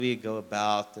we go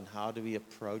about and how do we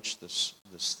approach this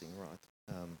thing, right?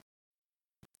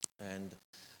 And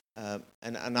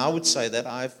I would say that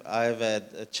I've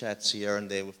had chats here and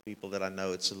there with people that I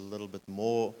know it's a little bit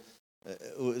more,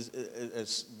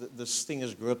 this thing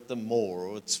has gripped them more,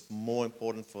 or it's more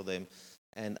important for them.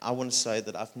 And I want to say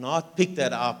that I've not picked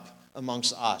that up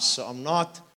amongst us. So I'm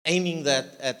not aiming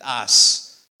that at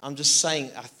us. I'm just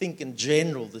saying, I think in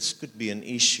general, this could be an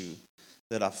issue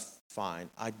that I find.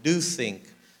 I do think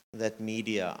that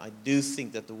media, I do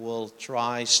think that the world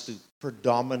tries to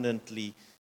predominantly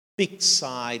pick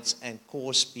sides and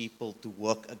cause people to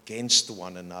work against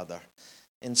one another.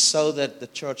 And so that the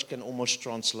church can almost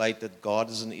translate that God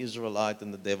is an Israelite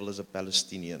and the devil is a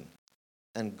Palestinian.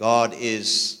 And God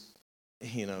is,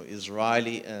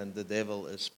 Israeli and the devil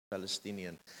is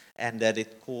Palestinian. And that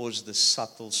it caused this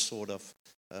subtle sort of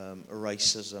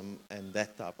racism and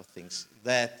that type of things.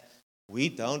 That we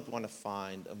don't want to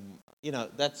find,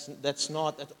 that's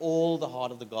not at all the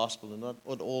heart of the gospel and not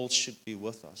what all should be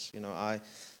with us.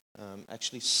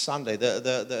 Actually Sunday,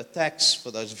 the attacks, for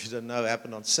those of you that know,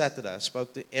 happened on Saturday. I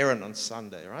spoke to Erin on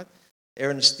Sunday, right?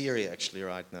 Erin is theory actually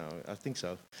right now, I think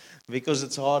so, because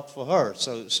it's hard for her.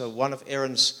 So one of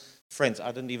Erin's friends,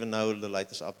 I didn't even know the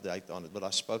latest update on it, but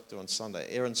I spoke to her on Sunday.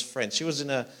 Erin's friend, she was in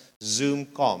a Zoom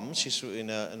comm. She's in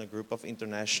a group of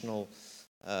international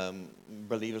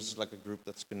believers, like a group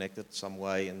that's connected some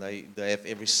way, and they have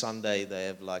every Sunday they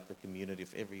have like a community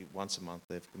of once a month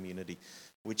they have community,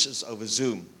 which is over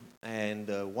Zoom. And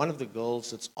one of the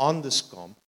girls that's on this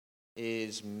comp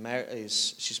she's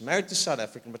married to South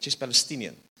African, but she's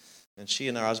Palestinian, and she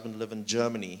and her husband live in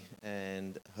Germany,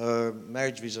 and her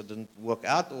marriage visa didn't work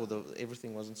out, or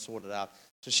everything wasn't sorted out,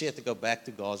 so she had to go back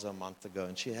to Gaza a month ago,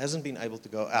 and she hasn't been able to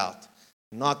go out,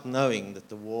 not knowing that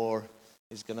the war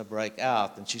is going to break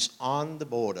out. And she's on the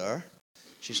border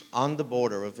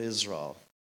of Israel,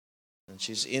 and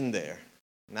she's in there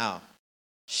now.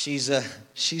 She's a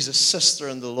sister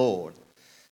in the Lord,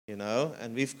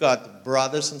 and we've got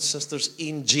brothers and sisters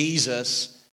in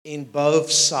Jesus in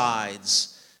both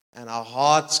sides, and our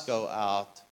hearts go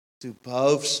out to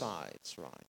both sides,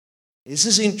 right? This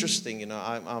is interesting,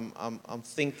 I'm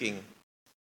thinking,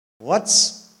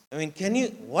 what's going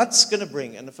to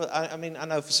bring, and I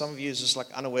know for some of you it's just like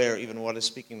unaware even what is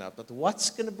speaking now, but what's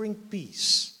going to bring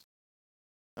peace?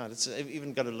 It's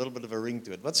even got a little bit of a ring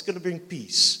to it. What's going to bring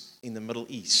peace in the Middle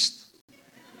East?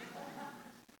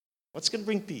 What's going to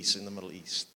bring peace in the Middle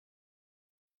East?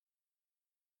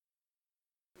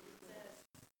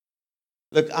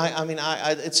 Look,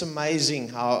 it's amazing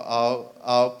how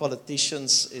our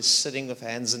politicians is sitting with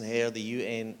hands in hair, the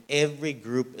UN, every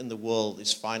group in the world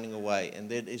is finding a way, and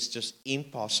it is just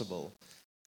impossible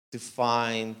to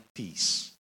find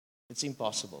peace. It's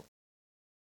impossible.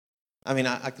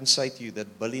 I can say to you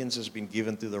that billions has been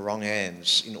given to the wrong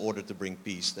hands in order to bring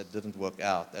peace. That didn't work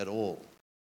out at all.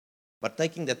 But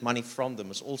taking that money from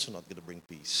them is also not going to bring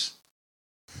peace.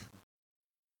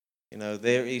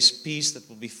 There is peace that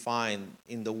will be found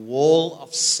in the wall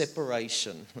of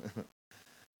separation,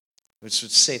 which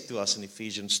was said to us in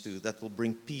Ephesians 2, that will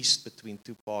bring peace between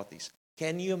two parties.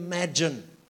 Can you imagine?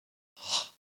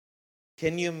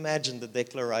 Can you imagine the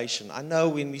declaration? I know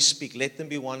when we speak, let them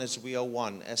be one as we are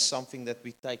one, as something that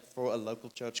we take for a local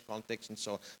church context and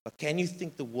so on. But can you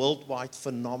think the worldwide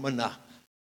phenomena,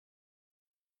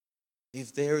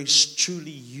 if there is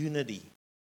truly unity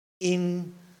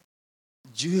between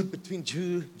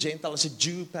Jew, Gentile, as a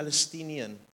Jew,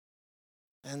 Palestinian,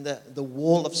 and the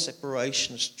wall of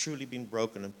separation has truly been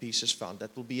broken and peace is found,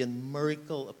 that will be a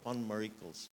miracle upon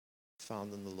miracles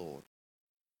found in the Lord.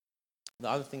 The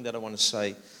other thing that I want to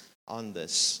say on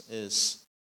this is,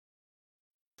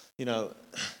 and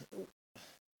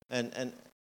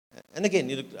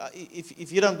again,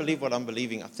 if you don't believe what I'm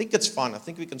believing, I think it's fine. I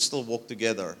think we can still walk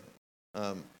together,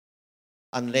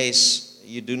 unless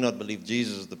you do not believe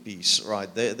Jesus is the peace, right?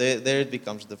 There it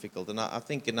becomes difficult. And I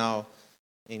think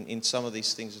in some of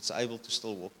these things, it's able to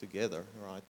still walk together,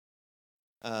 right?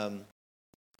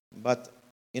 But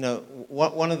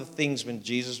one of the things when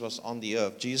Jesus was on the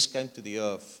earth, Jesus came to the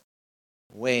earth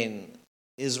when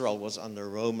Israel was under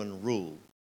Roman rule.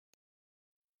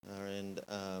 And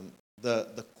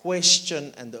the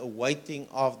question and the awaiting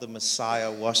of the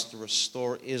Messiah was to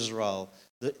restore Israel,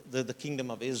 the kingdom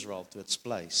of Israel, to its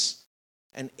place.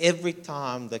 And every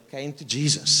time they came to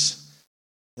Jesus,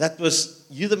 that was,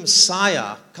 you the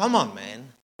Messiah, come on, man,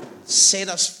 set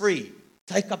us free,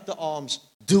 take up the arms,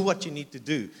 do what you need to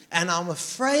do. And I'm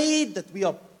afraid that we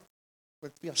are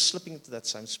slipping into that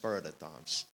same spirit at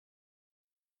times.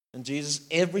 And Jesus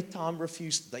every time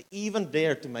refused. They even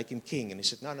dared to make him king. And he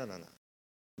said, no.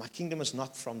 My kingdom is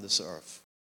not from this earth.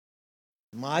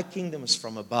 My kingdom is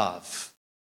from above.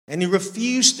 And he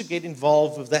refused to get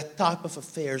involved with that type of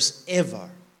affairs ever.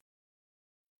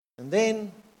 And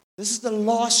then, this is the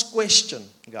last question,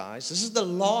 guys. This is the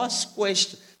last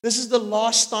question. This is the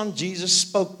last time Jesus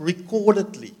spoke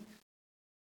recordedly.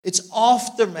 It's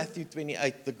after Matthew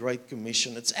 28, the Great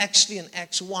Commission. It's actually in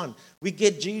Acts 1. We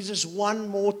get Jesus one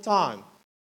more time.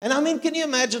 And I mean, can you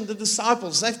imagine the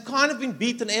disciples? They've kind of been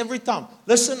beaten every time.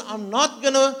 Listen, I'm not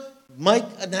going to make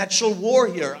a natural war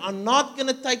here. I'm not going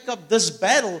to take up this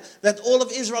battle that all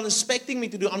of Israel is expecting me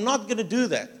to do. I'm not going to do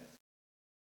that.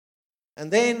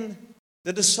 And then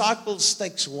the disciples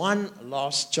takes one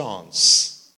last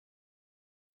chance.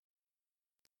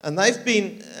 And they've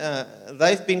been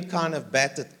kind of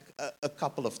battered a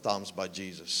couple of times by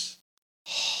Jesus.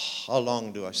 How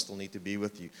long do I still need to be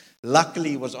with you?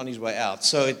 Luckily, he was on his way out,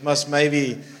 so it must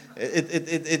maybe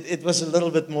it was a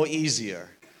little bit more easier.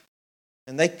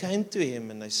 And they came to him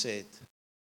and they said,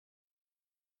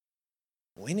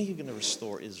 when are you going to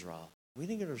restore Israel? When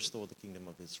are you going to restore the kingdom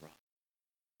of Israel?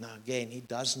 Now again, he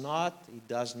does not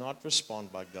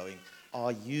respond by going,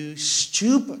 are you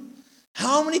stupid?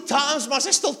 How many times must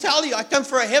I still tell you I come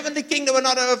for a heavenly kingdom and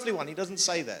not an earthly one? He doesn't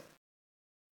say that.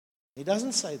 He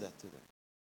doesn't say that to them.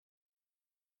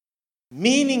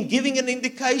 Meaning giving an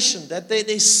indication that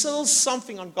there's still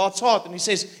something on God's heart. And he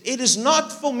says, it is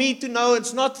not for me to know,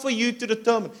 it's not for you to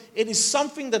determine. It is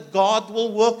something that God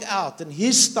will work out in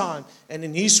His time and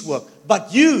in His work.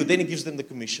 But you, then he gives them the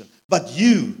commission. But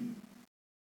you,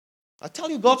 I tell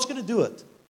you, God's going to do it.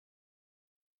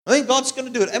 I think God's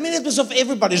going to do it. I mean, it was off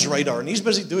everybody's radar and He's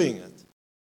busy doing it.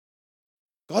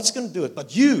 God's going to do it.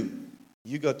 But you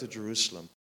go to Jerusalem.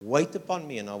 Wait upon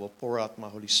me and I will pour out my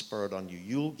Holy Spirit on you.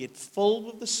 You'll get filled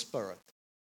with the Spirit.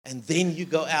 And then you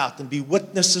go out and be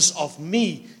witnesses of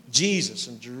me, Jesus,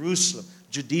 in Jerusalem,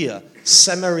 Judea,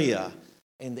 Samaria,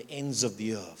 and the ends of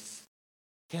the earth.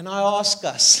 Can I ask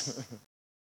us?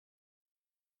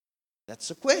 That's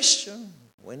a question.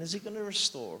 When is He going to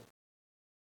restore?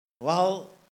 Well,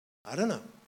 I don't know.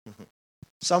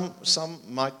 Some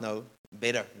might know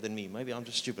better than me. Maybe I'm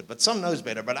just stupid. But some knows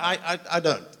better, but I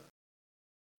don't.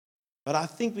 But I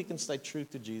think we can stay true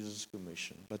to Jesus'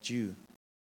 commission. But you,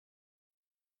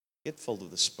 get filled with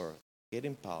the Spirit. Get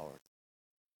empowered.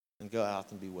 And go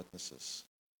out and be witnesses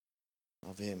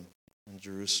of Him in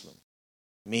Jerusalem.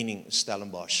 Meaning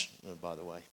Stellenbosch, by the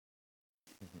way.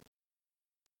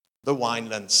 The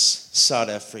winelands, South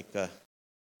Africa,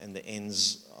 and the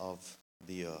ends of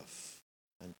the earth.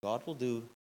 And God will do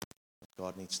what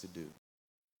God needs to do.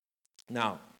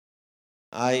 Now,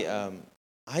 I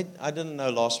didn't know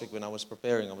last week when I was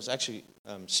preparing. I was actually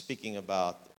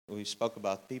we spoke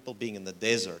about people being in the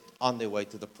desert on their way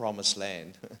to the promised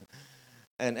land.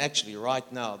 And actually right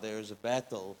now there is a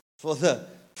battle for the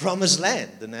promised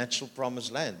land, the natural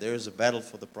promised land. There is a battle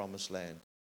for the promised land.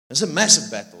 It's a massive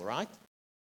battle, right?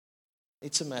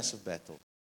 It's a massive battle.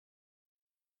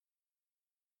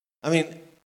 I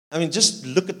mean, just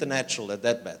look at the natural at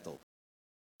that battle.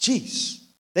 Jeez.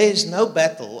 There is no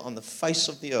battle on the face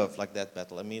of the earth like that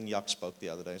battle. I mean, Jack spoke the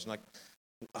other day. It's like,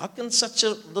 how can such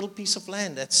a little piece of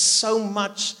land that's so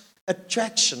much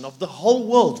attraction of the whole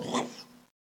world?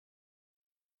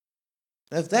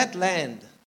 If that land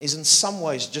is in some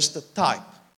ways just a type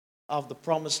of the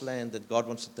promised land that God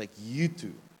wants to take you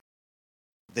to,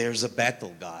 there's a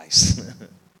battle, guys.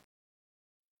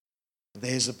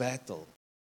 There's a battle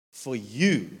for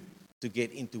you to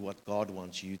get into what God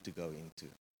wants you to go into.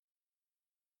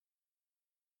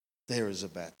 There is a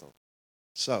battle.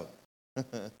 So,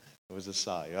 it was a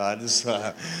sigh.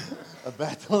 A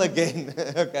battle again.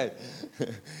 Okay.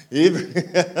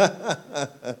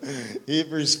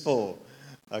 Hebrews 4.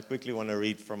 I quickly want to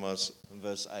read from us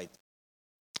verse 8.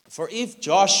 For if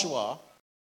Joshua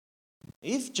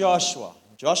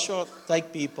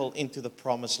take people into the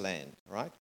promised land,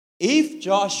 right? If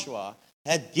Joshua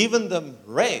had given them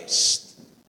rest,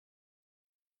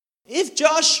 if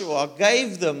Joshua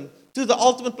gave them to the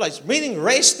ultimate place, meaning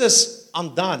rest is,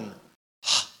 I'm done.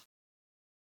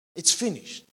 It's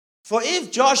finished. For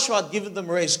if Joshua had given them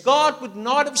rest, God would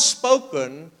not have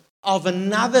spoken of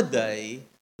another day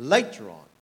later on.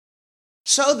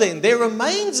 So then, there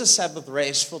remains a Sabbath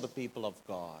rest for the people of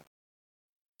God.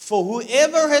 For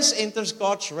whoever has entered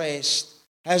God's rest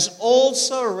has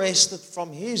also rested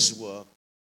from His work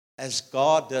as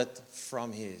God did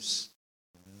from His.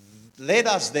 Let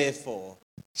us therefore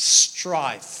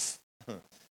strive.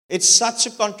 It's such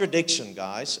a contradiction,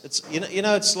 guys. It's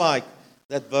it's like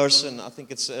that verse in, I think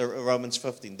it's Romans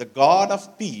 15. The God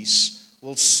of peace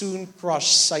will soon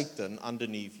crush Satan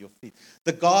underneath your feet.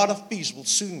 The God of peace will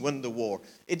soon win the war.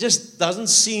 It just doesn't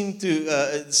seem to,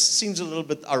 it seems a little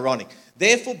bit ironic.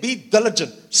 Therefore, be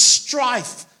diligent,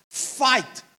 strive,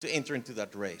 fight to enter into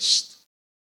that rest.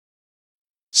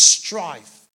 Strive.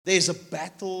 There's a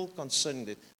battle concerning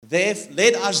it.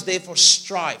 Let us therefore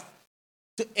strive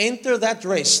to enter that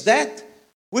rest. That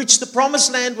which the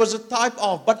promised land was a type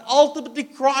of, but ultimately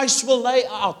Christ will lay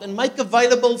out and make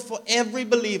available for every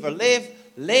believer.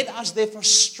 Let us therefore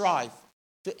strive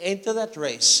to enter that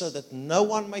rest so that no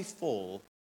one may fall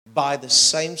by the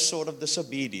same sort of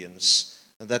disobedience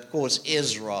that caused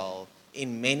Israel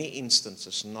in many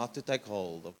instances not to take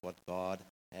hold of what God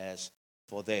has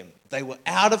for them. They were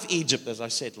out of Egypt, as I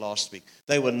said last week.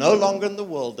 They were no longer in the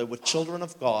world. They were children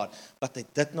of God, but they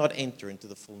did not enter into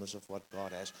the fullness of what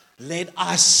God has. Let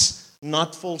us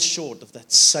not fall short of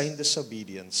that same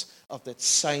disobedience, of that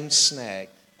same snag,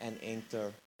 and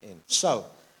enter in. So,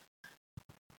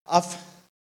 I've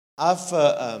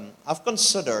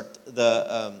considered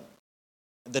the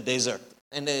desert,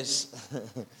 and there's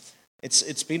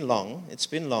it's been long. It's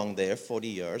been long there, 40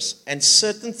 years, and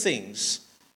certain things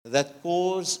that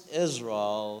cause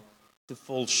Israel to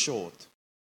fall short.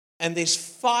 And there's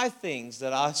 5 things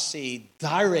that I see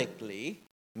directly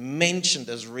mentioned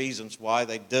as reasons why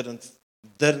they didn't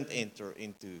enter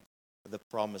into the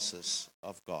promises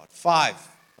of God. 5,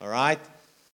 all right?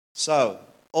 So,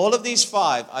 all of these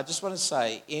 5, I just want to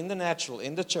say, in the natural,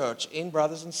 in the church, in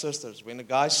brothers and sisters, when the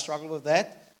guys struggle with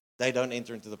that, they don't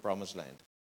enter into the promised land.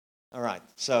 All right,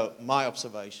 so my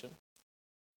observation.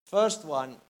 First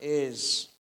one is,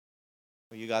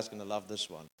 you guys are going to love this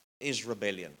one, is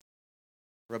rebellion.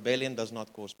 Rebellion does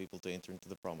not cause people to enter into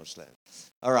the promised land.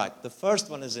 All right, the first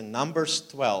one is in Numbers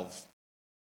 12.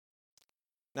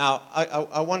 Now,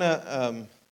 I want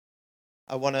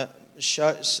to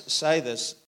say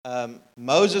this.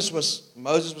 Moses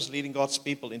was leading God's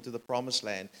people into the promised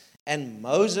land, and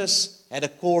Moses had a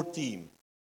core team.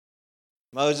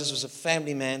 Moses was a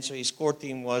family man, so his core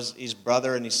team was his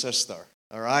brother and his sister.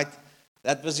 All right?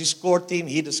 That was his core team.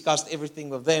 He discussed everything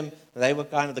with them. They were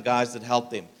kind of the guys that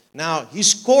helped him. Now,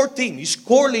 his core team, his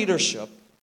core leadership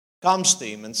comes to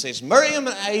him and says, Miriam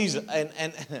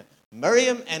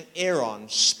and Aaron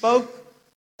spoke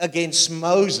against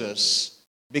Moses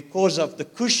because of the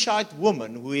Cushite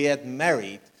woman who he had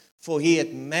married, for he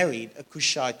had married a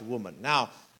Cushite woman. Now,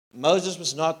 Moses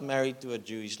was not married to a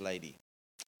Jewish lady.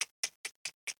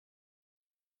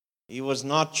 He was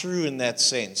not true in that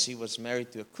sense. He was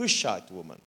married to a Cushite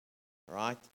woman,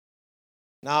 right?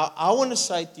 Now, I want to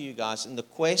say to you guys, in the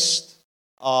quest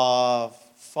of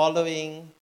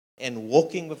following and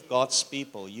walking with God's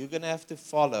people, you're going to have to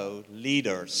follow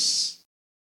leaders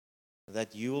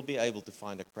that you will be able to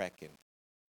find a crack in.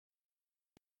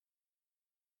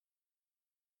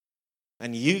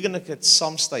 And you're going to, at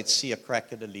some stage, see a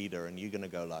crack in a leader, and you're going to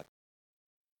go like,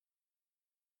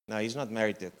 now, he's not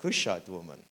married to a Cushite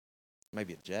woman.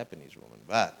 Maybe a Japanese woman,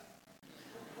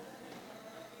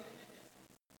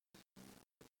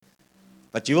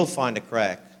 but you will find a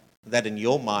crack that in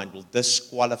your mind will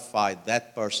disqualify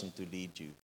that person to lead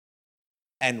you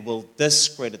and will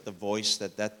discredit the voice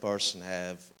that that person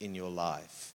have in your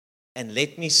life. And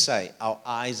let me say, our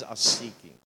eyes are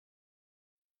seeking.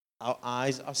 Our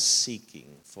eyes are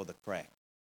seeking for the crack.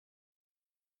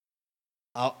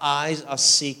 Our eyes are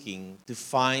seeking to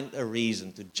find a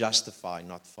reason to justify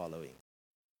not following.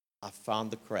 I found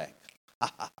the crack.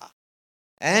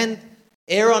 And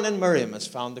Aaron and Miriam has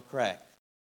found the crack.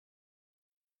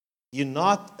 You're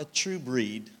not a true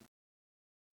breed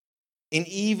in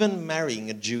even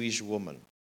marrying a Jewish woman.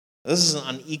 This is an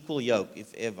unequal yoke,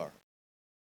 if ever.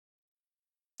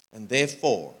 And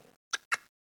therefore,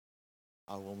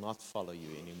 I will not follow you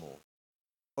anymore.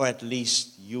 Or at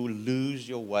least you lose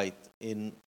your weight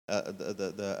in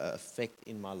the effect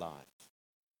in my life.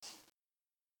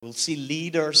 We'll see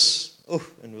leaders,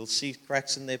 and we'll see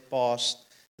cracks in their past.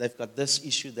 They've got this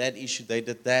issue, that issue, they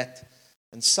did that.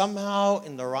 And somehow,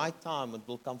 in the right time, it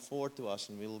will come forward to us,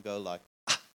 and we will go like,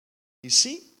 you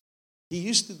see? He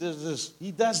used to do this. He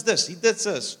does this. He did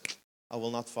this. I will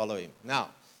not follow him.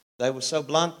 Now, they were so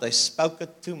blunt, they spoke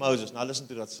it to Moses. Now, listen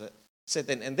to what they said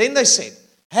then. And then they said,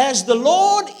 Has the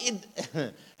Lord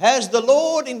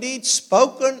indeed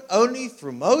spoken only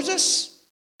through Moses?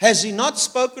 Has he not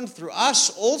spoken through us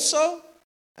also?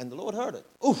 And the Lord heard it.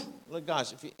 Look,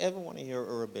 guys, if you ever want to hear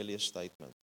a rebellious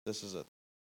statement, this is it.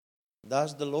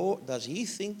 Does he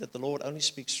think that the Lord only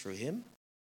speaks through him?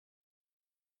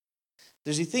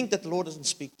 Does he think that the Lord doesn't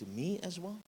speak to me as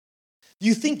well? Do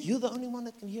you think you're the only one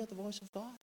that can hear the voice of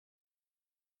God?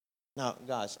 Now,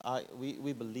 guys,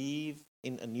 we believe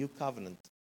in a new covenant,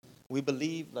 we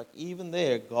believe, like even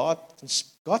there, God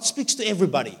speaks to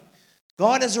everybody.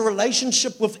 God has a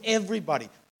relationship with everybody.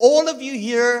 All of you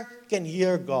here can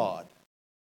hear God.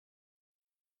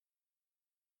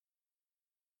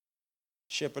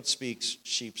 Shepherd speaks,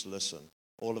 sheep listen.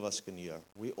 All of us can hear.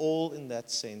 We're all in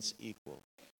that sense equal.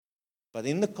 But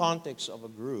in the context of a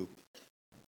group,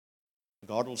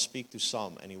 God will speak to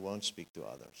some and He won't speak to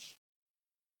others.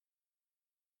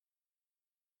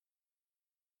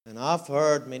 And I've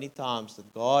heard many times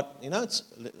that God, it's.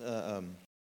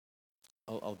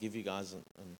 I'll give you guys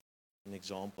an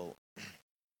example.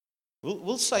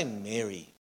 We'll say Mary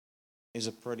is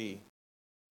a pretty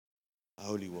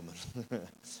holy woman.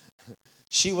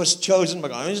 She was chosen by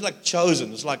God. I mean, it's like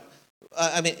chosen. It's like,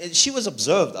 she was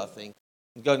observed, I think.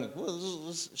 Going,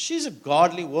 well, she's a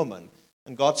godly woman.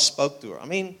 And God spoke to her. I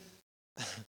mean,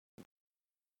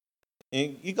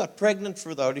 you got pregnant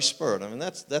through the Holy Spirit. I mean,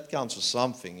 that counts for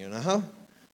something, you know.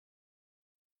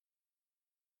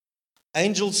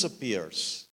 Angels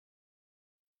appears.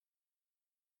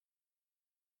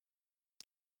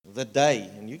 The day,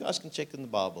 and you guys can check in the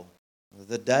Bible,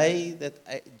 the day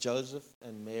that Joseph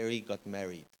and Mary got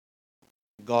married,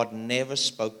 God never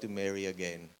spoke to Mary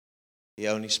again. He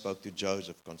only spoke to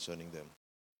Joseph concerning them.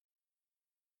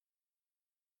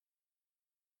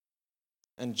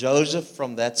 And Joseph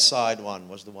from that side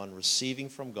was the one receiving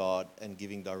from God and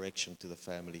giving direction to the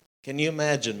family. Can you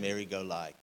imagine Mary go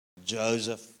like,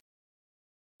 Joseph,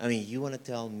 I mean, you want to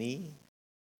tell me?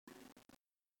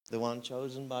 The one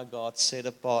chosen by God, set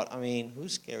apart. I mean,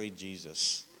 who's carried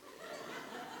Jesus?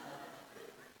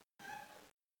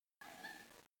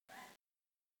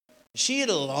 She had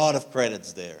a lot of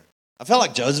credits there. I felt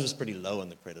like Joseph was pretty low on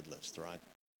the credit list, right?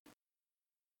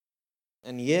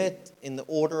 And yet, in the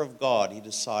order of God, He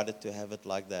decided to have it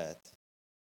like that.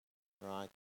 Right?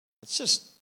 It's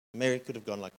just, Mary could have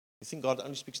gone like, you think God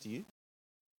only speaks to you?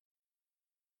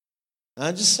 And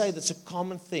I just say that's a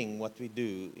common thing, what we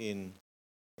do in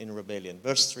rebellion.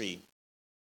 Verse 3.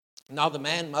 Now the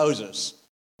man Moses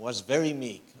was very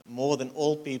meek, more than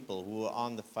all people who were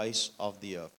on the face of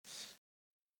the earth.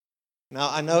 Now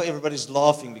I know everybody's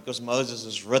laughing because Moses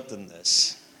has written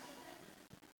this.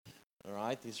 All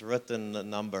right, he's written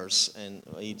Numbers, and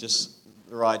he just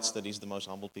writes that he's the most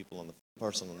humble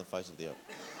person on the face of the earth.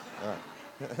 All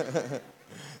right.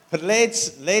 But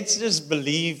let's just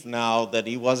believe now that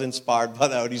he was inspired by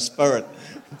the Holy Spirit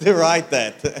to write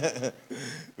that.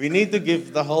 We need to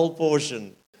give the whole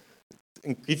portion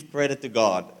and give credit to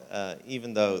God,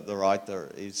 even though the writer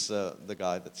is the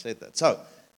guy that said that. So,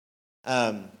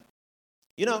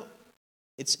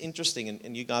 it's interesting,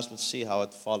 and you guys will see how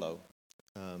it follows.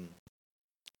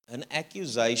 An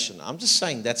accusation, I'm just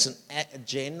saying that's a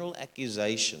general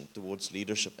accusation towards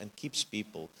leadership and keeps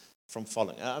people from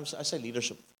following. I say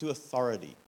leadership to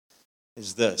authority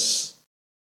is this.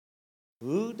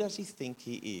 Who does he think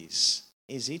he is?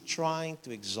 Is he trying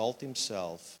to exalt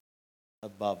himself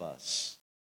above us?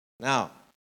 Now,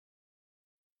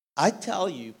 I tell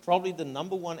you, probably the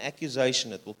number one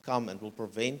accusation that will come and will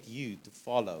prevent you to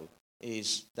follow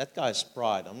is, that guy's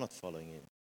pride, I'm not following him.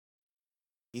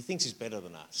 He thinks he's better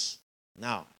than us.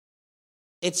 Now,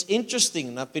 it's interesting,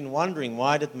 and I've been wondering,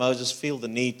 why did Moses feel the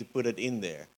need to put it in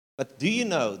there? But do you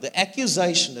know, the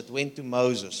accusation that went to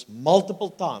Moses multiple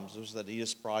times was that he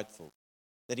is prideful,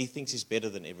 that he thinks he's better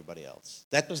than everybody else.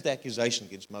 That was the accusation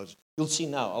against Moses. You'll see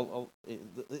now,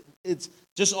 it's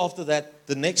just after that,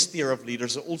 the next tier of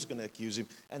leaders are also going to accuse him,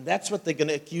 and that's what they're going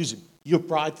to accuse him. You're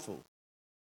prideful.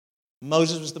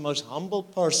 Moses was the most humble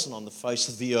person on the face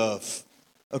of the earth,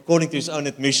 according to his own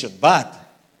admission. But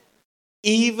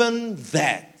even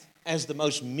that, as the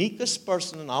most meekest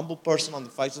person and humble person on the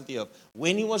face of the earth,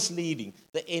 when he was leading,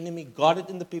 the enemy got it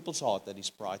in the people's heart that he's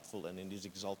prideful and he's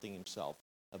exalting himself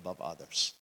above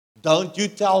others. Don't you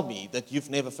tell me that you've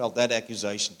never felt that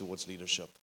accusation towards leadership.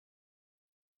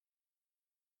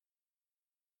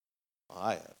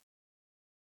 I have.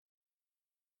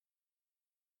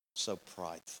 So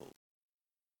prideful.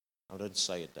 I don't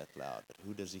say it that loud, but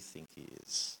who does he think he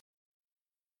is?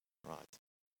 Right.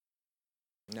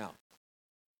 Now,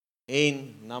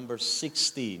 in Numbers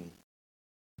 16,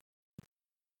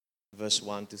 verse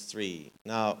 1 to 3.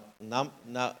 Now,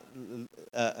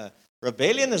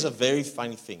 rebellion is a very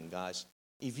funny thing, guys.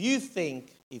 If you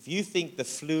think the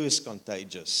flu is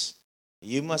contagious,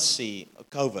 you must see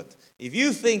COVID. If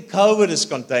you think COVID is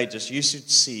contagious, you should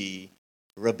see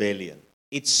rebellion.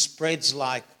 It spreads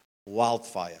like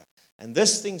wildfire. And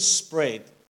this thing spread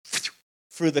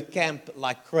through the camp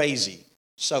like crazy.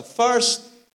 So first,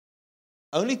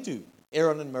 only two,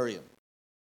 Aaron and Miriam.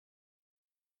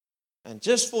 And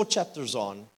just 4 chapters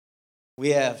on, we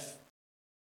have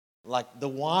like the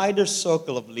wider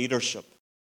circle of leadership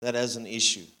that has an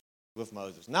issue with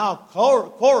Moses. Now,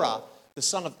 Korah, the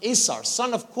son of Issachar,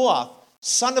 son of Kohath,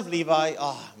 son of Levi,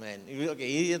 oh man, okay,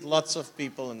 he had lots of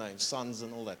people and names, sons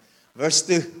and all that. Verse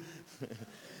 2.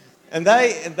 and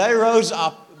they rose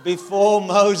up before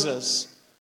Moses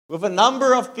with a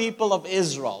number of people of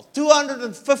Israel,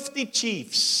 250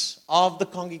 chiefs of the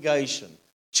congregation,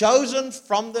 chosen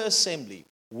from the assembly,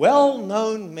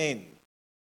 well-known men.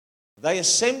 They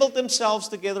assembled themselves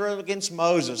together against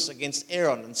Moses, against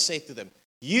Aaron, and said to them,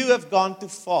 "You have gone too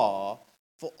far,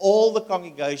 for all the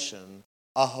congregation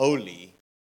are holy,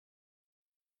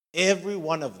 every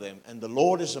one of them, and the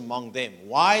Lord is among them.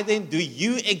 Why then do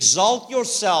you exalt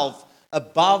yourself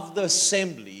above the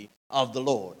assembly of the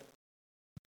Lord?"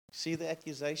 See the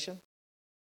accusation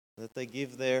that they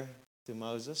give there to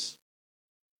Moses?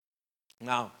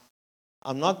 Now,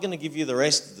 I'm not going to give you the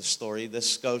rest of the story.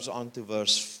 This goes on to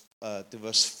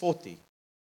verse 40.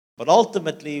 But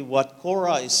ultimately, what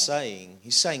Korah is saying,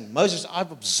 he's saying, Moses,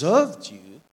 I've observed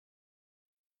you,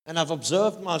 and I've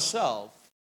observed myself,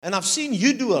 and I've seen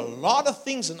you do a lot of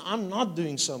things, and I'm not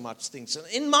doing so much things. And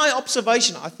in my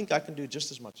observation, I think I can do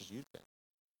just as much as you can.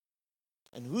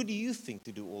 And who do you think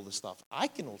to do all the stuff? I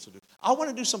can also do. I want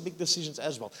to do some big decisions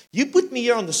as well. You put me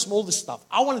here on the smallest stuff.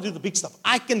 I want to do the big stuff.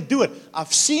 I can do it.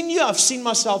 I've seen you. I've seen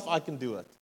myself. I can do it.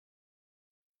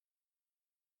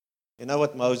 You know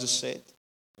what Moses said?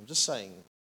 I'm just saying.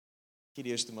 He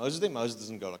hears to Moses. Then Moses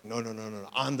doesn't go like, no.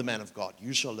 I'm the man of God.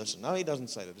 You shall listen. No, he doesn't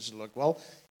say that. This is like, well,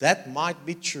 that might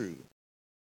be true.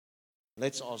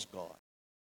 Let's ask God.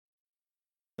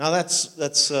 Now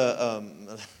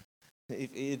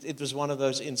it was one of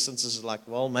those instances like,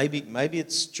 well, maybe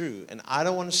it's true. And I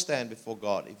don't want to stand before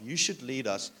God. If you should lead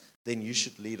us, then you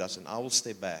should lead us, and I will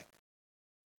step back.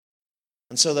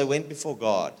 And so they went before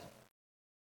God.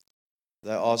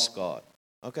 They asked God,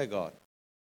 okay, God,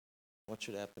 what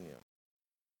should happen here?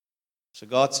 So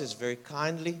God says very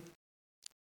kindly,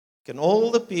 can all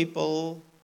the people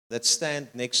that stand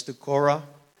next to Korah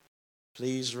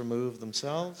please remove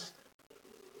themselves?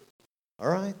 All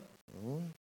right.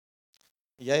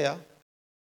 Yeah.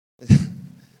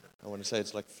 I want to say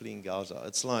it's like fleeing Gaza.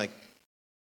 It's like,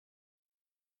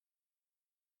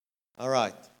 all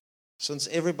right, since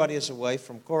everybody is away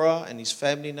from Korah and his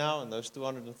family now, and those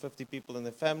 250 people in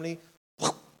their family,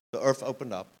 the earth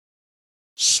opened up,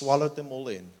 swallowed them all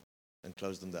in, and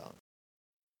closed them down.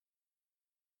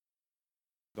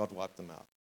 God wiped them out.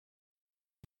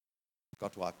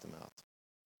 God wiped them out.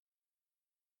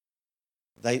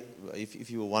 If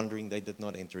you were wondering, they did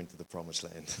not enter into the promised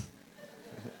land.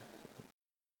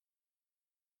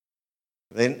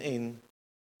 Then in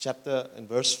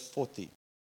verse 40,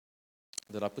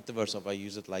 did I put the verse up? I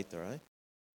use it later, right?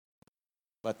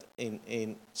 But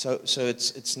so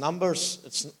it's Numbers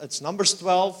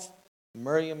 12,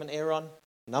 Miriam and Aaron,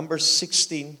 Numbers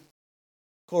 16,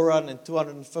 Korah and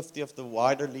 250 of the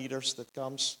wider leaders that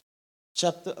comes.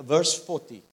 Verse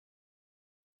 40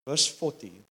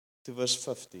 to verse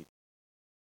 50.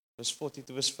 Verse 40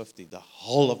 to verse 50, the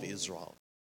whole of Israel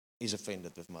is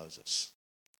offended with Moses.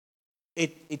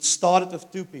 It started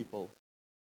with 2 people.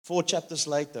 4 chapters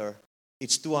later,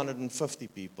 it's 250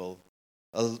 people.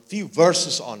 A few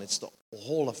verses on, it's the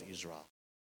whole of Israel.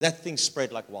 That thing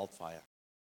spread like wildfire.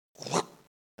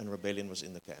 And rebellion was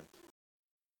in the camp.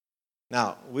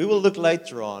 Now, we will look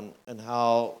later on at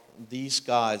how these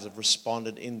guys have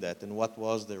responded in that and what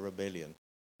was their rebellion.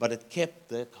 But it kept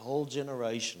that whole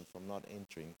generation from not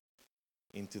entering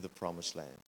into the promised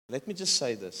land. Let me just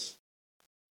say this.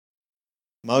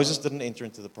 Moses didn't enter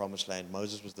into the promised land.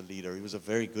 Moses was the leader. He was a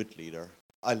very good leader.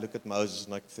 I look at Moses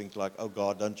and I think like, oh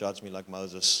God, don't judge me like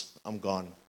Moses. I'm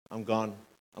gone. I'm gone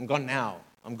now.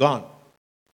 I'm gone.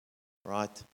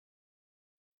 Right?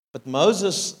 But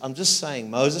Moses, I'm just saying,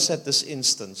 Moses had this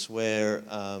instance where,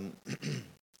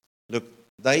 look,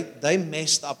 they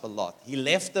messed up a lot. He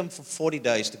left them for 40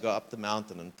 days to go up the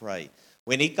mountain and pray.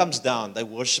 When he comes down, they're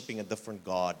worshiping a different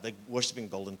god. They're worshiping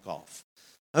golden calf.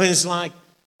 It's like,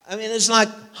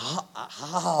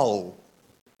 how?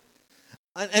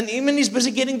 And even he's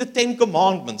busy getting the 10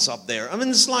 commandments up there.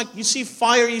 It's like, you see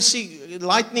fire, you see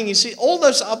lightning, you see all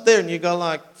those up there, and you go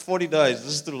like, 40 days,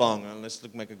 this is too long, let's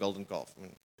make a golden calf.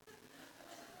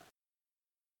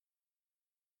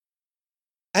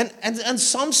 And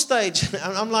some stage,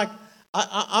 I'm like,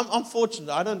 I'm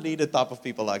fortunate. I don't lead a type of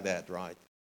people like that, right?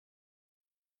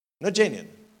 No, genuine.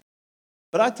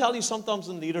 But I tell you, sometimes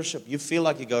in leadership, you feel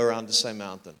like you go around the same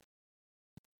mountain.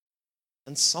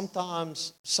 And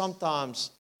sometimes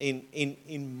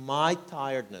in my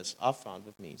tiredness, I found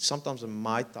with me, sometimes in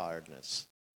my tiredness,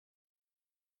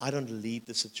 I don't lead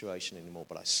the situation anymore,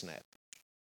 but I snap.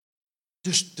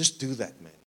 Just do that,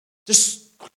 man.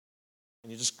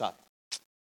 And you just cut.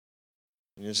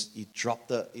 And he dropped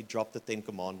the 10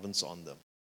 Commandments on them.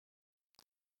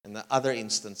 And the other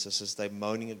instances, as they're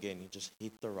moaning again, he just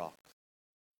hit the rock.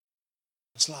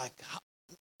 It's like,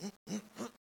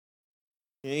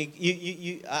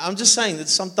 I'm just saying that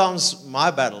sometimes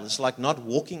my battle is like not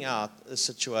walking out a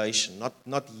situation,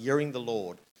 not hearing the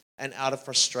Lord, and out of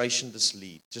frustration just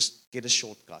lead. Just get a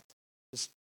shortcut.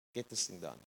 Just get this thing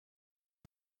done.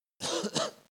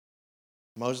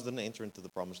 Moses didn't enter into the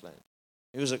promised land.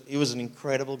 He was an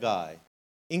incredible guy.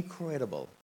 Incredible.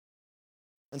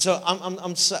 And so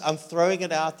I'm throwing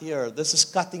it out here. This is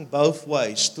cutting both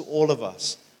ways to all of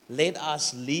us. Let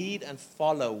us lead and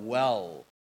follow well.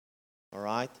 All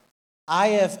right?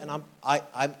 I'm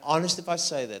honest if I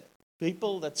say that,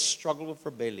 people that struggle with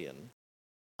rebellion,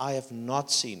 I have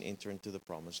not seen enter into the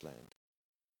promised land.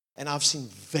 And I've seen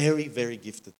very, very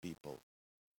gifted people.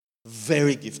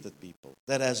 Very gifted people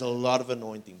that has a lot of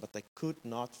anointing, but they could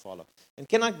not follow. And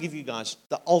can I give you guys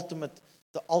the ultimate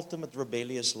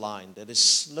rebellious line that is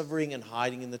slithering and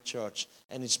hiding in the church,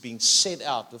 and it's being set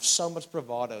out with so much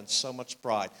bravado and so much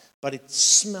pride, but it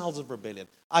smells of rebellion.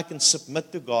 I can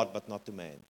submit to God, but not to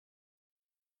man.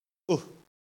 Ooh.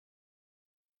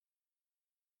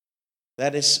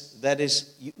 That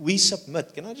is, we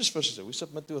submit. Can I just first say, we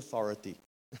submit to authority.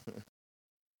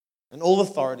 And all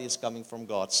authority is coming from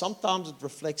God. Sometimes it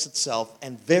reflects itself,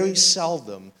 and very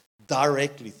seldom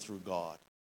directly through God.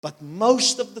 But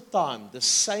most of the time, the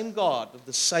same God, with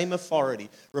the same authority,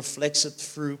 reflects it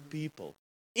through people.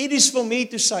 It is for me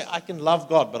to say, I can love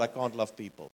God, but I can't love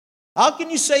people. How can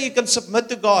you say you can submit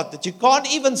to God that you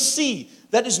can't even see,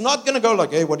 that is not going to go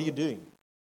like, hey, what are you doing?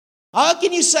 How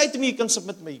can you say to me, you can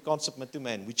submit to me, you can't submit to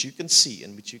man, which you can see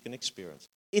and which you can experience?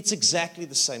 It's exactly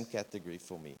the same category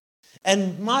for me.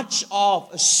 And much of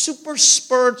a super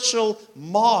spiritual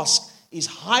mask is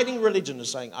hiding religion and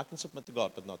saying, I can submit to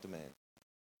God, but not to man.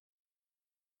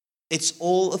 It's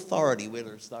all authority,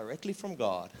 whether it's directly from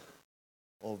God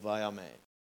or via man.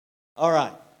 All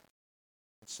right.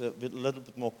 It's a little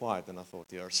bit more quiet than I thought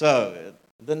here. So,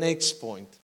 the next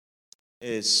point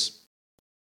is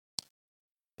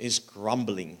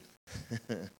grumbling.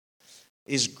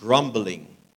 Is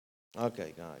grumbling.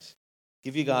 Okay, guys.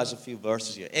 Give you guys a few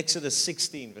verses here. Exodus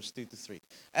 16, verse 2 to 3.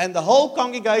 And the whole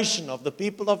congregation of the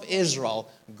people of Israel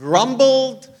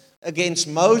grumbled against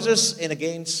Moses and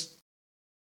against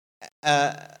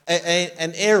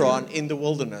and Aaron in the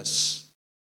wilderness.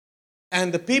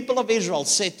 And the people of Israel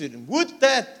said to them, would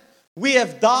that we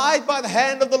have died by the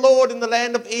hand of the Lord in the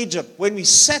land of Egypt, when we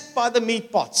sat by the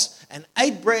meat pots and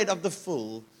ate bread of the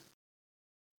full,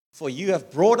 for you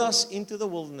have brought us into the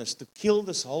wilderness to kill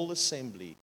this whole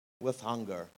assembly with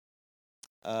hunger.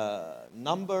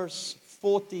 Numbers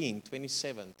 14,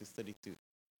 27 to 32.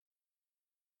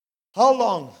 How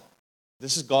long,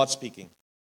 this is God speaking.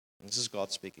 This is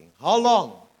God speaking. How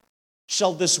long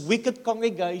shall this wicked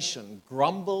congregation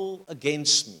grumble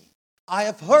against me? I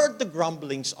have heard the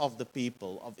grumblings of the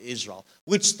people of Israel,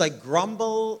 which they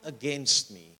grumble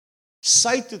against me.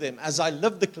 Say to them, as I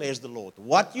live, declares the Lord,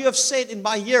 what you have said in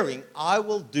my hearing, I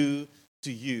will do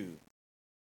to you.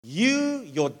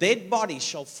 Your dead body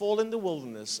shall fall in the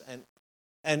wilderness,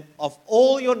 and of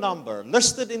all your number,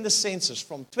 listed in the census,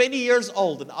 from 20 years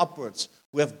old and upwards,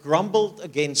 who have grumbled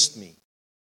against me.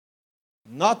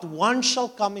 Not one shall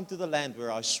come into the land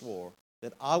where I swore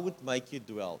that I would make you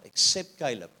dwell, except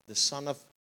Caleb, the son of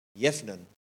Jephunneh,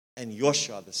 and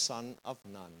Joshua, the son of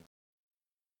Nun.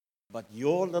 But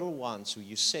your little ones, who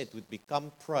you said would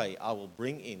become prey, I will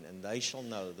bring in, and they shall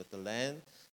know that the land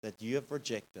that you have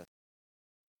rejected.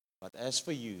 But as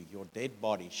for you, your dead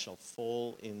body shall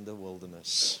fall in the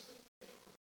wilderness.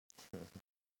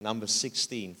 Numbers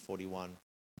 16, 41.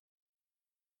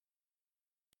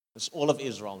 It's all of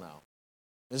Israel now.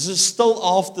 This is still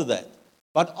after that.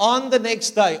 But on the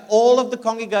next day, all of the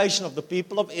congregation of the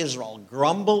people of Israel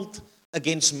grumbled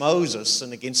against Moses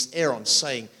and against Aaron,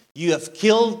 saying, you have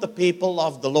killed the people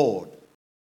of the Lord.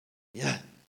 Yeah.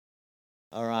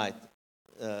 All right.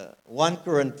 1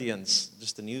 Corinthians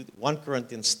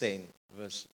 10,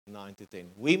 verse 9 to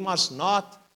 10. We must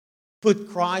not put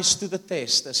Christ to the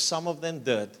test, as some of them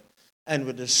did, and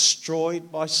were destroyed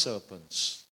by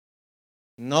serpents.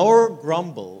 Nor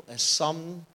grumble, as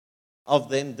some of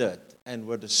them did, and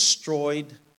were destroyed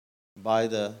by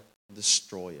the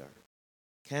destroyer.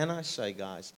 Can I say,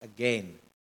 guys, again,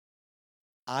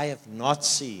 I have not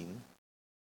seen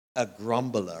a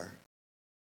grumbler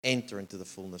enter into the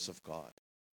fullness of God.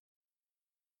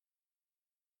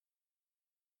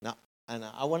 Now, and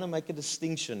I want to make a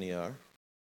distinction here.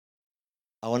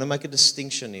 I want to make a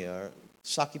distinction here.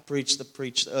 Saki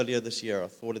preached earlier this year. I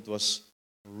thought it was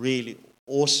really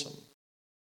awesome.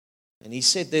 And he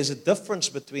said there's a difference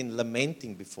between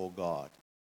lamenting before God.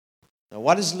 Now,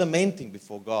 what is lamenting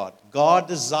before God? God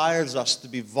desires us to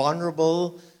be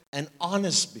vulnerable and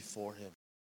honest before Him.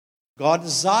 God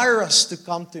desires us to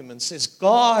come to Him and says,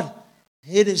 God,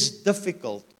 it is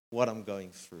difficult what I'm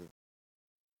going through.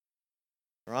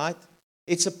 Right?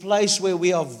 It's a place where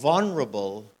we are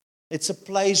vulnerable. It's a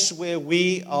place where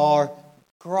we are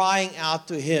crying out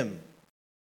to Him.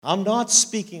 I'm not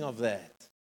speaking of that.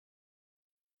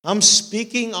 I'm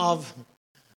speaking of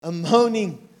a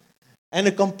moaning and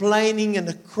a complaining and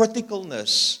a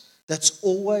criticalness that's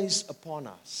always upon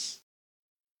us.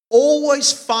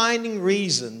 Always finding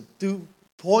reason to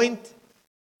point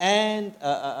and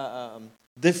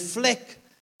deflect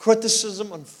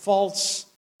criticism and faults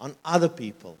on other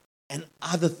people and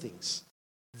other things.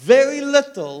 Very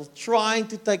little trying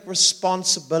to take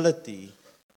responsibility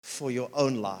for your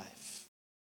own life.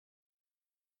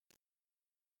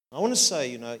 I want to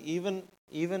say, even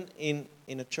in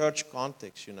a church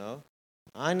context,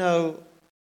 I know,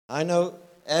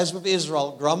 as with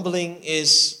Israel, grumbling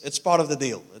it's part of the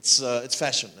deal. It's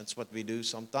fashion. It's what we do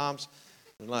sometimes.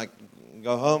 Like,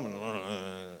 go home and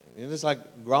you just like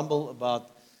grumble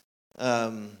about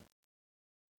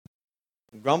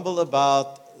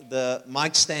the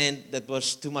mic stand that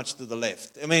was too much to the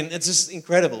left. I mean, it's just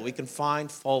incredible. We can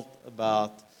find fault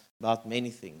about many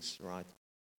things, right?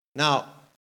 Now,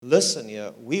 listen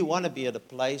here. We want to be at a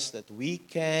place that we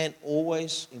can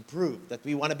always improve, that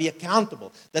we want to be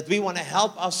accountable, that we want to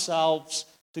help ourselves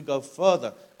to go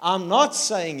further. I'm not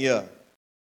saying here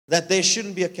that there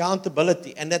shouldn't be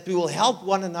accountability and that we will help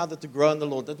one another to grow in the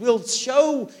Lord, that we'll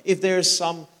show if there is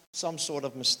some sort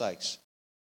of mistakes.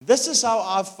 This is how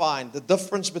I find the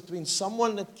difference between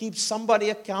someone that keeps somebody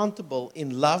accountable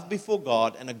in love before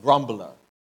God and a grumbler.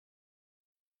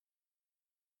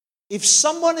 If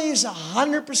someone is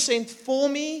 100% for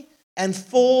me and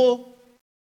for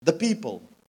the people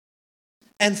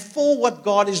and for what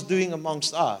God is doing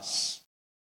amongst us,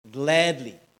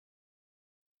 gladly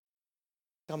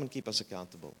come and keep us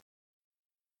accountable.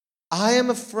 I am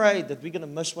afraid that we're going to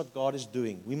miss what God is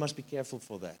doing. We must be careful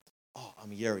for that. Oh,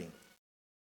 I'm hearing.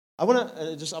 I want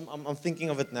to I'm thinking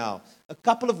of it now. A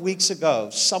couple of weeks ago,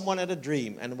 someone had a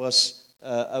dream and it was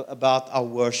about our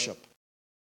worship.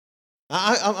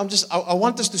 I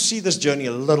want us to see this journey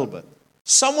a little bit.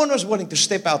 Someone was willing to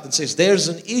step out and says, there's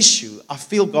an issue. I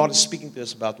feel God is speaking to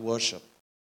us about worship.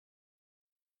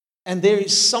 And there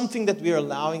is something that we are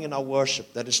allowing in our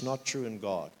worship that is not true in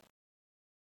God.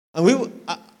 And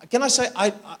can I say,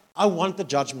 I want the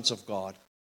judgments of God.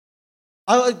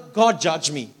 God, judge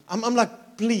me. I'm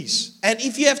like, please. And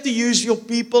if you have to use your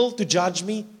people to judge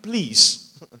me,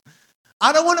 please.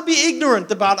 I don't want to be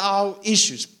ignorant about our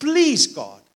issues. Please,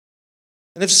 God.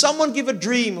 And if someone give a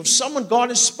dream, if someone God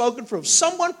has spoken for, if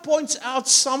someone points out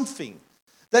something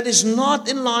that is not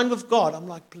in line with God, I'm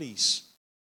like, please.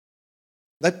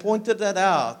 They pointed that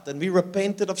out, and we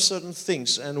repented of certain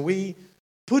things, and we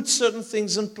put certain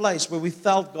things in place where we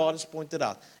felt God has pointed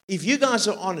out. If you guys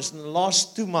are honest, in the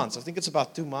last 2 months, I think it's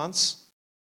about 2 months,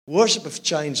 worship has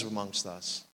changed amongst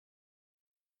us.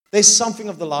 There's something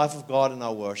of the life of God in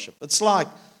our worship. It's like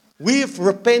we have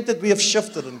repented, we have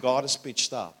shifted, and God has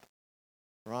pitched up.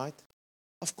 Right?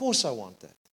 Of course I want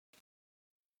that.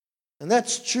 And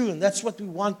that's true, and that's what we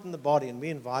want in the body, and we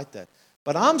invite that.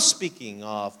 But I'm speaking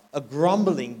of a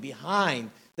grumbling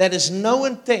behind that has no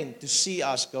intent to see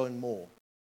us going more.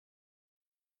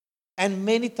 And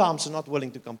many times are not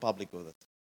willing to come public with it.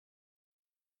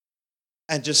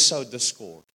 And just sow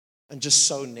discord. And just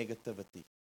sow negativity.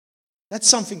 That's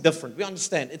something different. We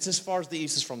understand. It's as far as the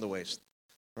east is from the west.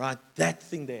 Right? That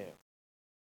thing there.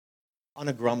 On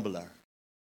a grumbler.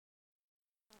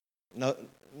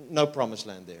 No promised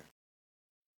land there.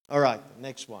 All right,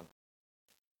 next one.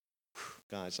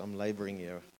 Guys, I'm laboring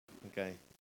here. Okay.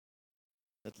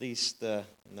 At least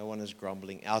no one is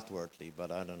grumbling outwardly, but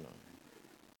I don't know.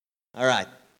 All right.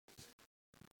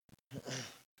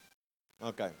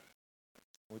 Okay.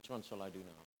 Which one shall I do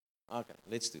now? Okay,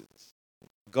 let's do this.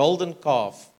 Golden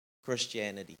calf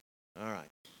Christianity. All right.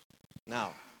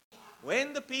 Now,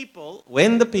 when the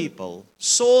people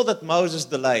saw that Moses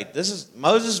delayed,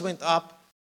 Moses went up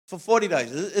for 40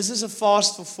 days. Is this a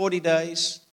fast for 40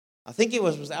 days? I think it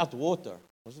was without water.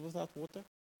 Was it without water?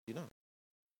 You know.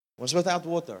 It was without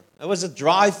water. It was a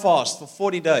dry fast for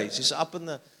 40 days. He's up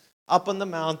on the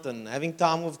mountain having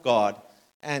time with God,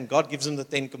 and God gives him the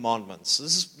 10 Commandments.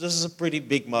 This is a pretty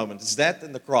big moment. It's that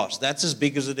and the cross. That's as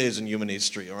big as it is in human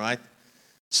history, all right?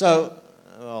 So,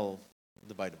 well,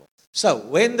 debatable. So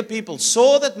when the people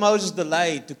saw that Moses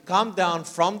delayed to come down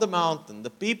from the mountain, the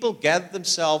people gathered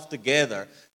themselves together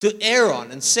to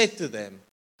Aaron and said to them,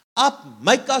 Up,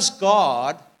 make us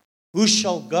God who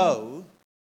shall go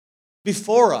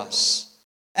before us.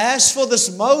 As for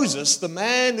this Moses, the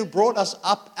man who brought us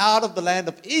up out of the land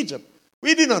of Egypt,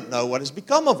 we do not know what has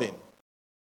become of him.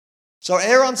 So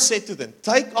Aaron said to them,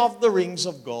 Take off the rings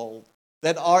of gold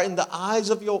that are in the eyes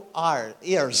of your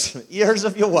ears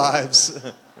of your wives,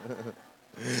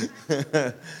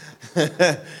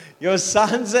 your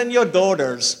sons and your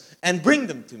daughters, and bring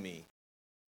them to me.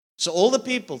 So all the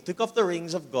people took off the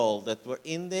rings of gold that were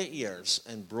in their ears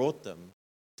and brought them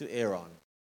to Aaron.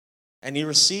 And he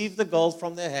received the gold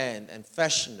from their hand and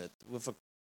fashioned it with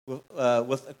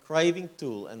a carving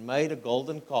tool and made a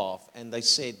golden calf. And they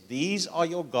said, These are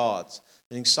your gods.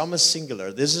 And some is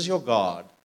singular. This is your God,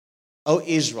 O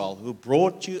Israel, who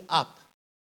brought you up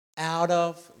out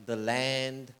of the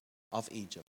land of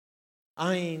Egypt.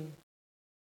 I mean,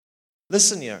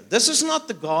 listen here. This is not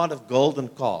the God of golden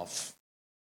calf.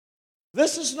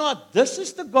 This is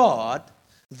the God.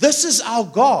 This is our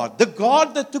God. The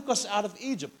God that took us out of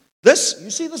Egypt. You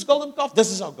see this golden calf?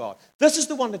 This is our God. This is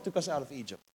the one that took us out of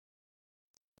Egypt.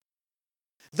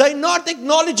 They're not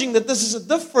acknowledging that this is a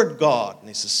different God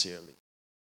necessarily.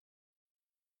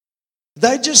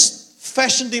 They just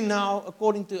fashioned him now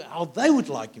according to how they would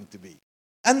like him to be.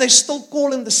 And they still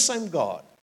call him the same God.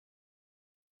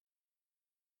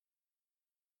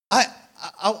 I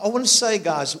want to say,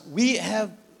 guys,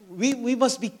 we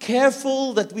must be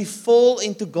careful that we fall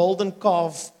into golden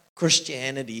calf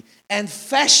Christianity and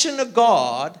fashion a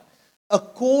God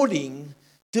according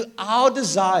to our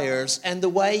desires and the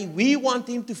way we want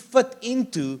him to fit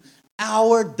into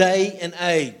our day and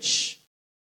age.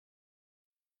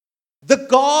 The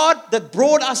God that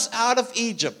brought us out of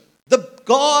Egypt, the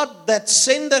God that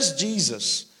sent us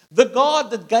Jesus, the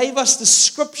God that gave us the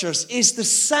scriptures is the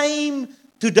same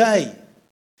today.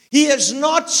 He has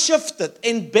not shifted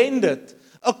and bended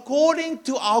according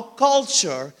to our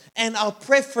culture and our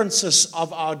preferences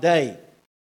of our day.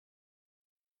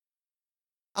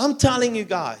 I'm telling you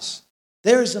guys,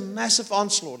 there is a massive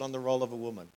onslaught on the role of a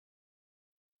woman.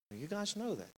 You guys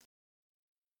know that.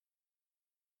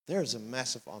 There is a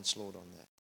massive onslaught on that.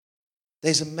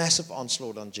 There's a massive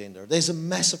onslaught on gender. There's a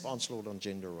massive onslaught on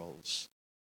gender roles.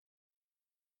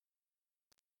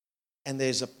 And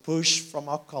there's a push from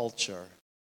our culture,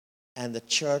 and the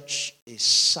church is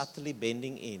subtly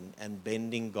bending in and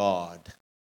bending God.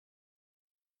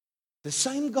 The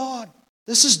same God.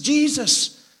 This is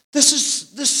Jesus. This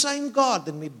is the same God.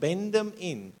 Then we bend him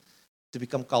in to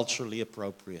become culturally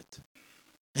appropriate.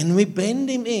 And we bend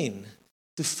him in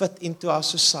to fit into our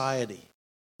society.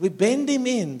 We bend him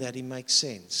in that he makes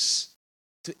sense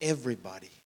to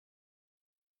everybody.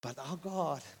 But our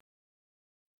God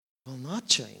will not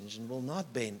change and will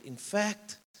not bend. In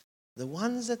fact, the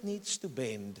ones that needs to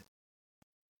bend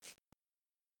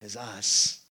is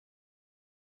us.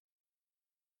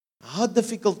 Our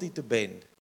difficulty to bend.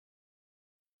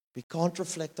 We can't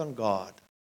reflect on God.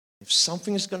 If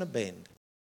something is going to bend,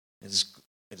 it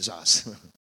is us.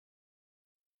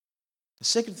 The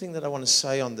second thing that I want to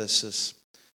say on this is,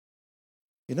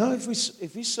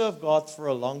 if we serve God for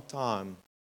a long time,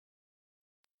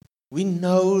 we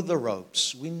know the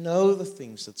ropes. We know the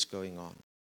things that's going on.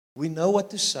 We know what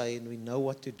to say and we know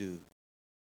what to do.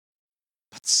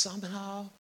 But somehow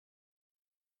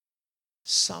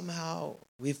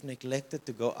we've neglected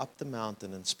to go up the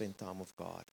mountain and spend time with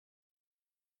God.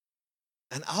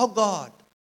 And our God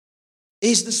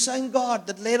is the same God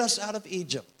that led us out of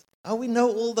Egypt. And we know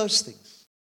all those things.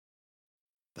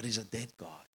 But he's a dead God.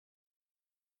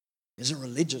 He's a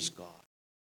religious God.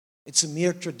 It's a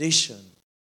mere tradition.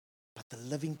 But the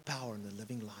living power and the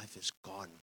living life is gone.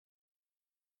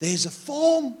 There's a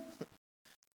form,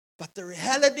 but the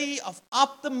reality of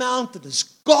up the mountain is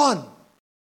gone.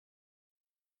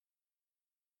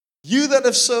 You that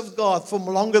have served God for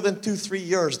longer than 2-3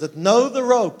 years, that know the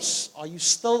ropes, are you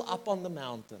still up on the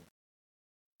mountain?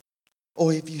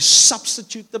 Or if you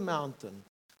substitute the mountain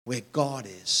where God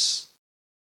is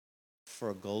for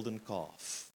a golden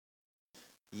calf?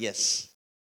 Yes,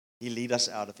 he led us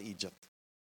out of Egypt,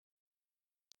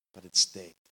 but it's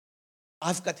dead.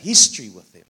 I've got history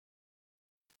with him.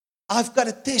 I've got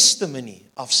a testimony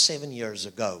of 7 years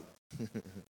ago.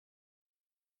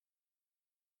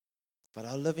 But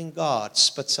our living God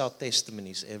spits out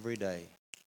testimonies every day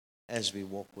as we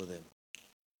walk with him.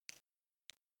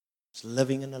 It's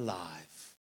living and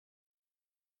alive.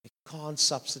 We can't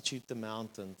substitute the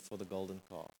mountain for the golden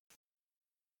calf.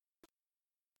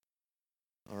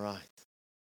 All right.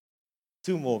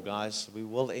 2 more, guys. We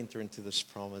will enter into this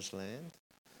promised land.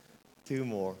 2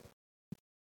 more.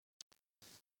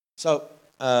 So,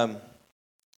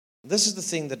 this is the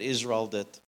thing that Israel did.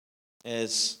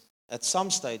 Is at some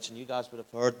stage, and you guys would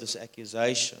have heard this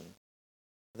accusation,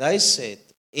 they said,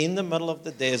 in the middle of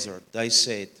the desert, they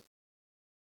said,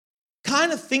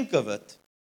 kind of think of it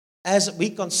as we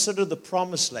consider the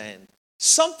promised land.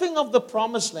 Something of the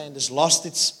promised land has lost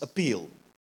its appeal.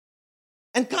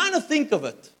 And kind of think of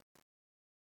it.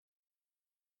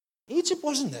 Egypt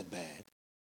wasn't that bad.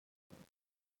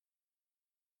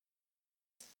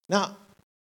 Now,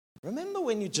 remember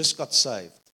when you just got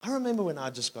saved? I remember when I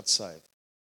just got saved.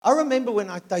 I remember when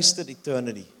I tasted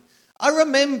eternity. I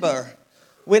remember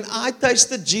when I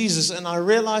tasted Jesus and I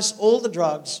realized all the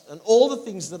drugs and all the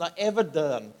things that I ever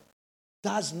done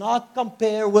does not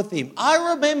compare with Him.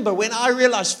 I remember when I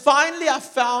realized finally I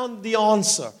found the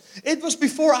answer. It was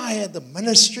before I had the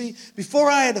ministry, before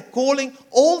I had a calling.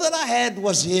 All that I had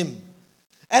was Him.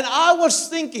 And I was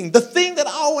thinking, the thing that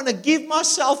I want to give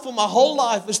myself for my whole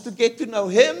life is to get to know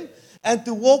Him and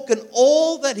to walk in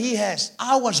all that He has.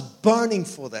 I was burning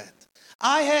for that.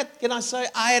 I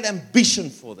had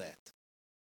ambition for that.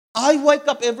 I wake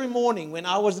up every morning when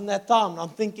I was in that time and I'm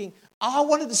thinking, I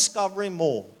want to discover Him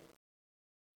more.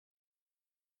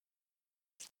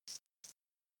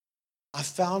 I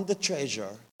found the treasure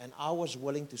and I was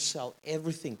willing to sell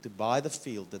everything to buy the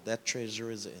field that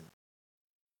treasure is in.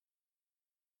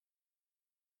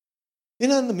 You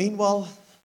know, in the meanwhile,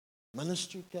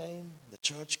 ministry came, the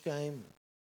church came.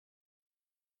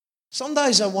 Some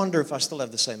days I wonder if I still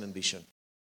have the same ambition.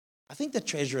 I think the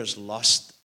treasure has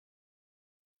lost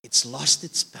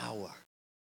its power.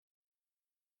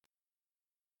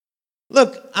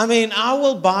 Look, I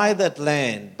will buy that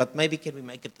land, but maybe can we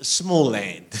make it a small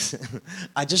land?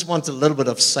 I just want a little bit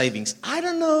of savings. I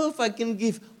don't know if I can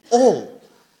give all.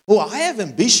 Oh, I have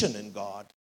ambition in God.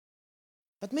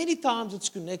 But many times it's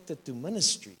connected to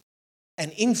ministry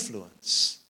and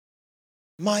influence.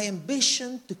 My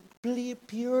ambition to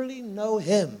purely know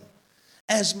Him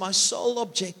as my sole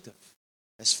objective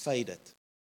has faded.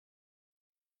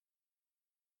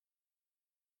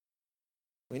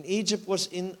 When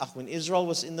Israel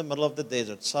was in the middle of the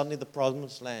desert, suddenly the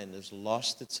promised land has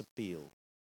lost its appeal.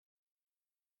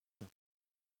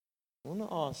 I want to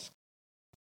ask,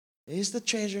 is the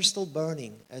treasure still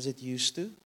burning as it used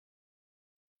to?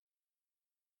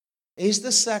 Is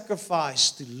the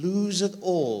sacrifice to lose it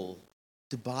all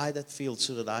to buy that field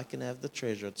so that I can have the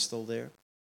treasure that's still there?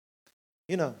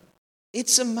 You know,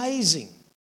 it's amazing,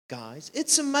 guys.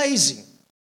 It's amazing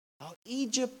how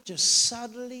Egypt just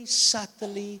subtly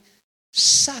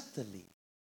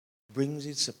brings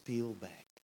its appeal back.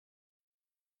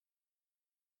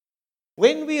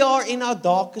 When we are in our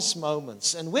darkest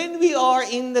moments and when we are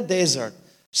in the desert,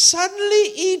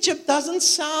 suddenly Egypt doesn't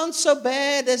sound so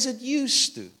bad as it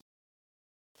used to.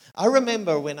 I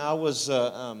remember when I was,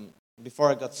 before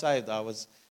I got saved, I was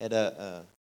at a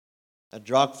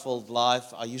drug-filled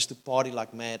life. I used to party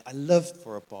like mad. I lived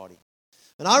for a party.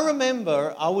 And I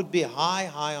remember I would be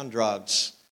high on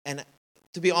drugs. And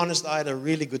to be honest, I had a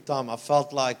really good time. I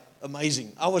felt like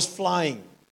amazing. I was flying.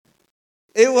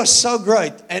 It was so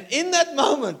great. And in that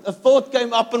moment, a thought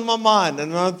came up in my mind.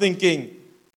 And I'm thinking,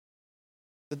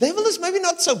 the devil is maybe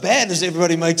not so bad as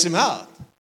everybody makes him out.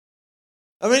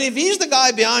 I mean, if he's the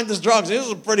guy behind this drugs, this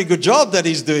is a pretty good job that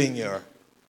he's doing here.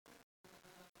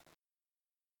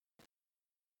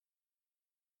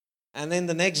 And then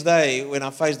the next day, when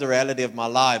I face the reality of my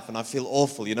life and I feel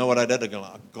awful, you know what I did? I go,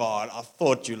 oh, God, I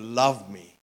thought you loved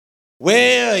me.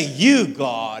 Where are you,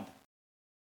 God?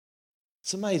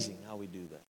 It's amazing how we do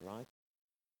that, right?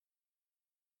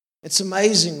 It's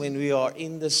amazing when we are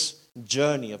in this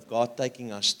journey of God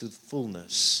taking us to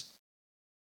fullness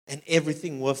and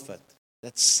everything with it,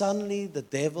 that suddenly the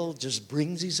devil just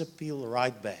brings his appeal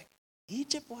right back.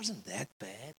 Egypt wasn't that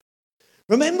bad.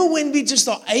 Remember when we just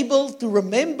are able to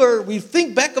remember, we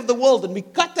think back of the world and we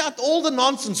cut out all the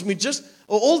nonsense,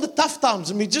 or all the tough times,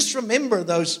 and we just remember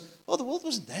those, the world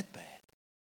wasn't that bad.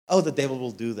 Oh, the devil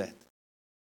will do that.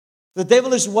 The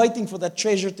devil is waiting for that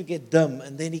treasure to get dim,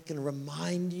 and then he can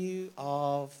remind you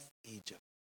of Egypt.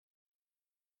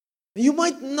 You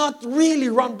might not really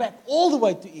run back all the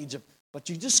way to Egypt, but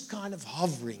you're just kind of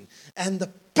hovering. And the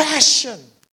passion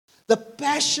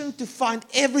to find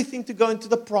everything to go into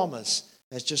the promise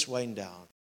has just waned down.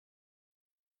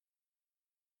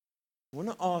 I want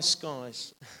to ask,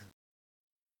 guys,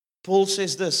 Paul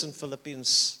says this in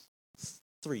Philippians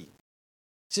 3. He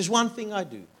says, one thing I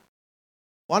do,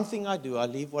 I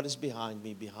leave what is behind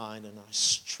me behind, and I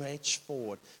stretch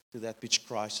forward to that which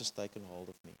Christ has taken hold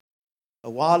of me. A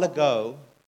while ago,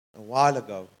 a while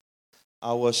ago.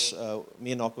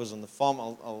 Me and Ock was on the farm.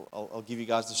 I'll give you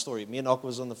guys the story. Me and Ock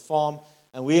was on the farm,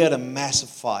 and we had a massive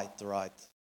fight, right?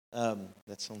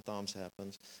 That sometimes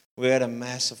happens. We had a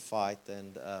massive fight,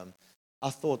 and I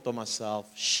thought to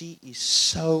myself, she is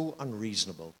so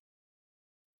unreasonable.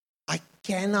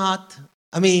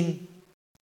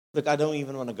 Look, I don't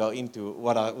even want to go into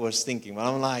what I was thinking, but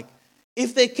I'm like,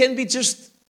 if there can be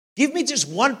give me just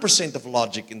 1% of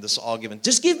logic in this argument.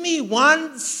 Just give me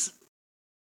 1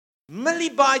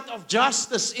 millibite of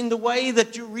justice in the way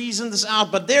that you reason this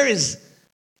out. But there is,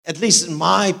 at least in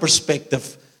my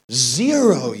perspective,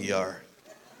 0 here.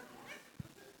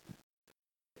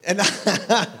 And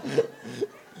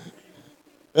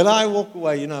and I walk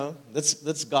away,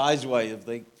 that's guys' way. If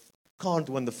they can't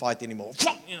win the fight anymore,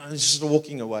 it's just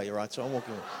walking away, right? So I'm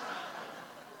walking away.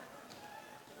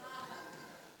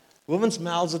 Women's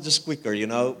mouths are just quicker,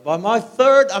 By my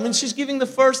third, she's giving the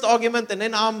first argument, and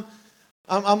then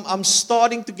I'm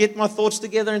starting to get my thoughts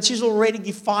together, and she's already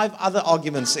give 5 other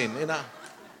arguments in,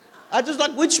 I just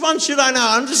like, which one should I know?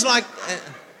 I'm just like,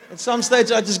 at some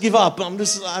stage I just give up. I'm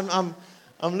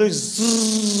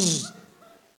loose.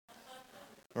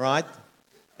 Right?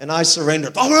 And I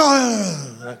surrendered.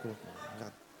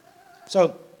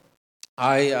 So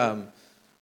I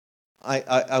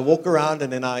walk around,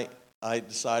 and then I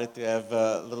decided to have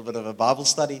a little bit of a Bible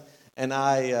study, and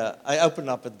I opened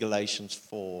up at Galatians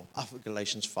 5. I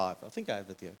think I have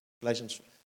it here.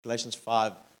 Galatians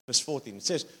 5, verse 14. It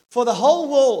says, for the whole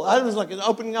world, I was like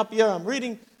opening up here, I'm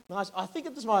reading. I think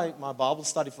it is my Bible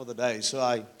study for the day.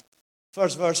 So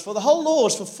first verse, for the whole law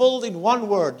is fulfilled in one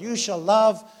word. You shall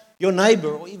love your neighbor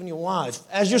or even your wife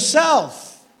as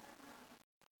yourself.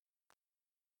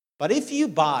 But if you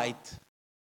bite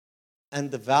and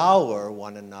devour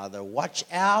one another, watch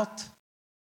out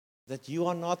that you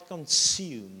are not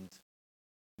consumed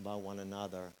by one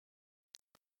another.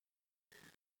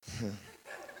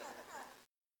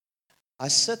 I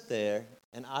sit there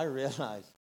and I realize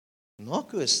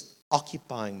Naku is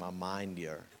occupying my mind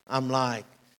here.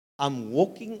 I'm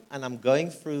walking and I'm going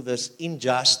through this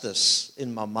injustice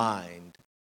in my mind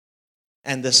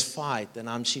and this fight,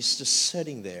 and she's just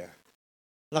sitting there.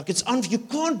 Like you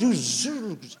can't do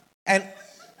zero. And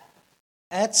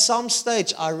at some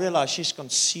stage, I realize she's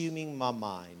consuming my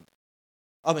mind.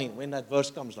 When that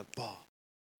verse comes, like, bah.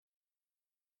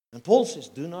 And Paul says,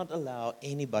 do not allow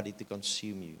anybody to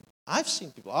consume you. I've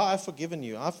seen people, I've forgiven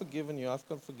you, I've forgiven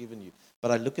you.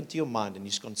 But I look into your mind, and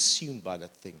he's consumed by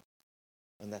that thing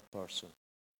and that person.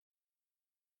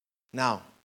 Now,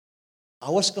 I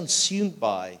was consumed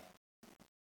by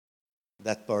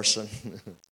that person.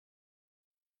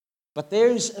 But there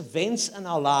is events in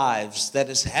our lives that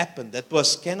has happened that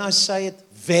was, can I say it,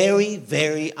 very,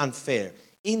 very unfair.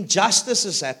 Injustice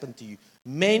has happened to you.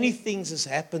 Many things has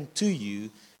happened to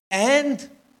you. And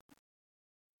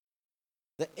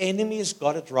the enemy has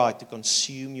got it right to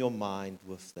consume your mind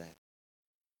with that.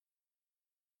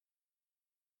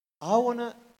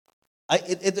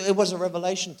 It was a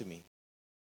revelation to me.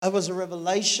 It was a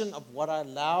revelation of what I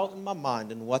allow in my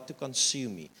mind and what to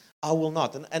consume me. I will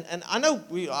not. And I know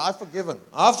I've forgiven.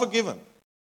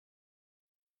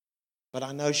 But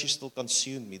I know she still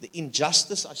consumed me. The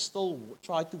injustice, I still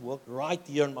try to work right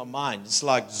here in my mind. It's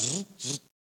like, zzz, zzz.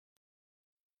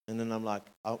 And then I'm like,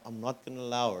 I'm not going to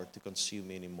allow her to consume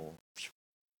me anymore.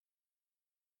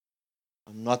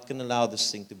 I'm not going to allow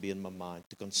this thing to be in my mind,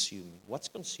 to consume me. What's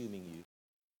consuming you?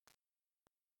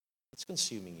 What's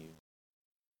consuming you?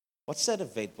 What's that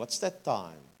event? What's that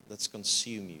time that's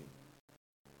consumed you?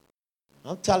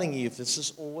 I'm telling you, if this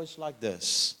is always like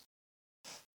this,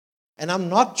 and I'm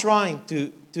not trying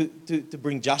to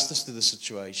bring justice to the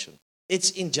situation. It's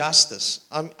injustice.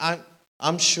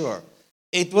 I'm sure.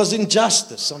 It was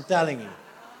injustice, I'm telling you.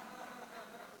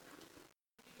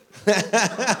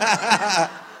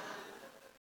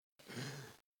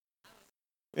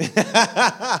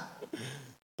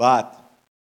 But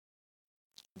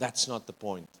that's not the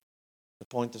point. The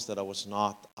point is that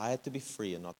I had to be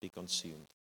free and not be consumed.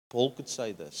 Paul could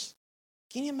say this.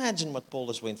 Can you imagine what Paul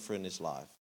has went through in his life?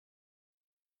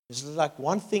 It's like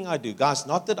one thing I do. Guys,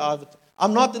 not that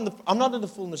I'm not in the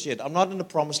fullness yet. I'm not in the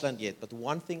promised land yet. But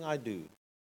one thing I do,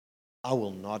 I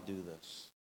will not do this.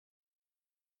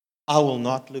 I will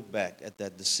not look back at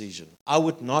that decision. I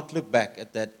would not look back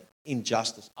at that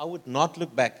injustice. I would not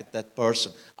look back at that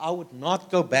person. I would not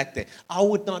go back there. I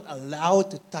would not allow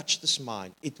it to touch this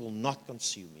mind. It will not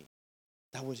consume me.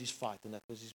 That was his fight and that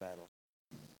was his battle.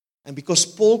 And because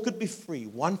Paul could be free,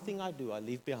 one thing I do, I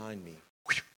leave behind me.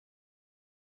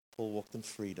 Paul walked in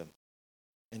freedom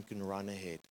and can run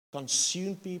ahead.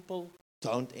 Consume people,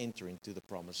 don't enter into the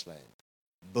promised land.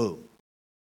 Boom.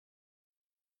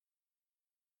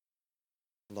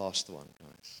 Last one,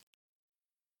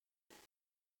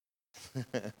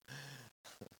 guys.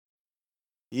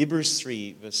 Hebrews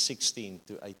 3, verse 16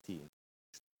 to 18.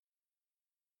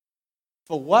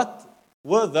 For what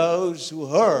were those who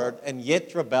heard and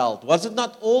yet rebelled? Was it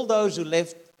not all those who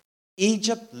left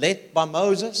Egypt led by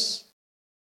Moses?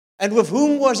 And with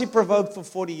whom was he provoked for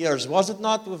 40 years? Was it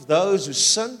not with those who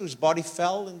sinned, whose body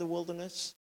fell in the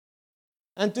wilderness?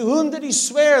 And to whom did he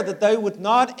swear that they would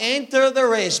not enter the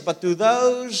rest, but to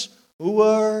those who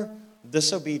were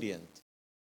disobedient?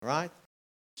 Right?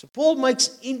 So Paul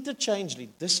makes interchangeably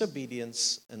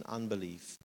disobedience and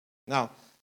unbelief. Now,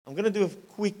 I'm going to do a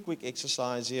quick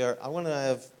exercise here. I want to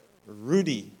have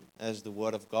Rudy as the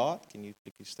Word of God. Can you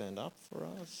quickly stand up for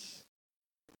us?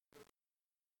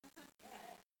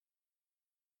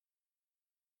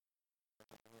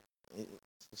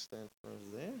 Stand for us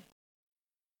there.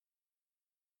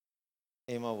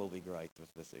 Emma will be great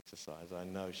with this exercise. I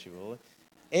know she will.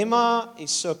 Emma is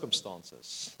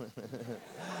circumstances.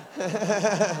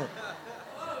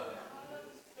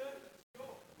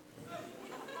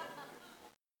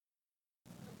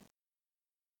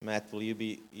 Matt,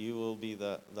 you will be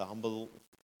the humble.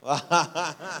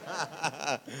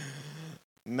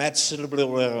 Matt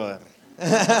Silberberger.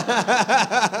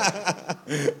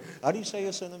 How do you say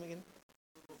your surname again?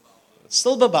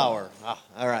 Silberbauer.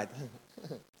 All right.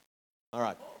 All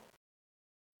right.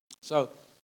 So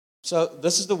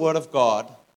this is the Word of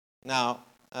God. Now,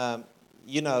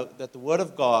 you know that the Word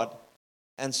of God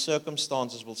and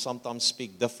circumstances will sometimes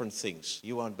speak different things.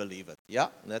 You won't believe it. Yeah,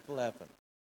 that will happen.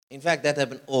 In fact, that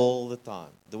happens all the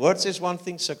time. The Word says one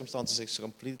thing, circumstances says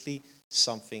completely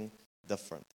something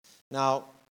different. Now,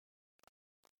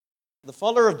 the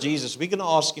follower of Jesus, we're going to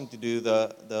ask him to do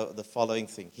the following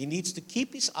thing. He needs to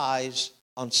keep his eyes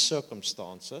on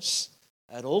circumstances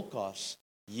at all costs,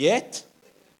 yet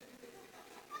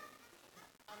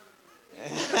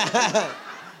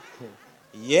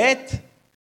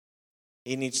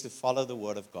he needs to follow the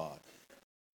Word of God.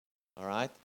 All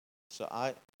right? So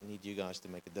I need you guys to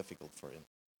make it difficult for him.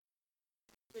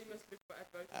 So you must look for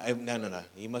advocacy. No.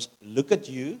 He must look at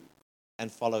you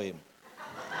and follow him.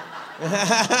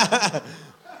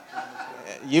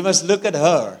 You must look at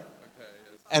her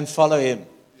and follow him.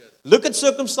 Look at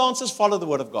circumstances, follow the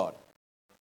Word of God.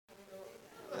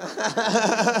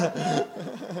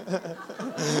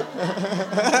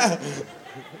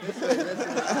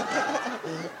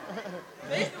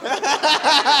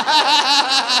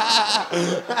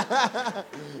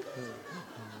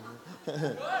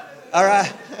 All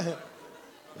right.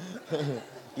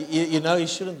 You know he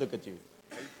shouldn't look at you.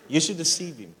 You should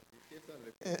deceive him.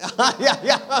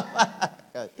 Yeah.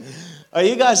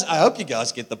 You guys, I hope you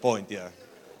guys get the point here.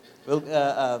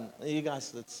 Well, you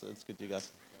guys, it's good, you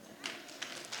guys.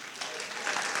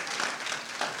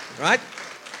 Right?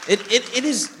 It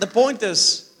is, the point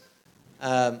is,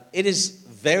 it is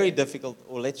very difficult,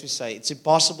 or let's just say, it's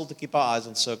impossible to keep our eyes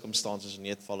on circumstances and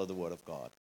yet follow the Word of God.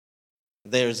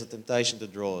 There is a temptation to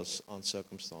draw us on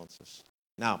circumstances.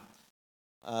 Now,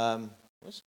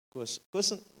 where's Koos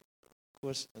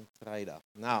and Treida?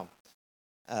 Now,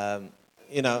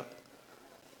 you know,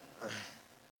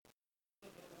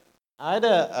 I had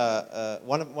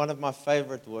one of my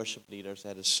favorite worship leaders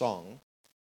had a song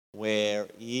where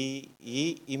he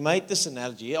made this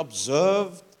analogy. He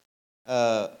observed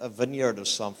a vineyard or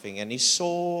something, and he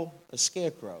saw a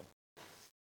scarecrow.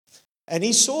 And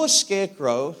he saw a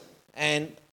scarecrow,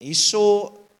 and he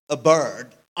saw a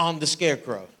bird on the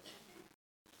scarecrow.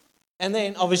 And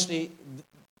then, obviously,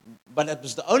 but that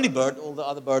was the only bird. All the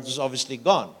other birds was obviously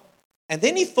gone. And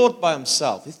then he thought by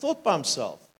himself, if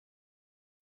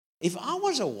I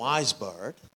was a wise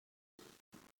bird,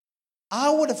 I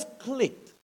would have clicked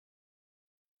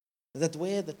that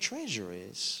where the treasure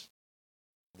is,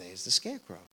 there's the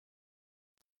scarecrow.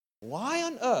 Why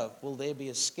on earth will there be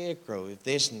a scarecrow if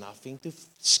there's nothing to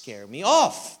scare me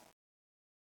off?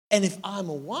 And if I'm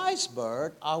a wise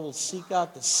bird, I will seek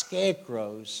out the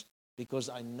scarecrows because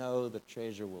I know the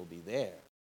treasure will be there.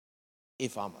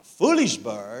 If I'm a foolish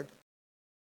bird,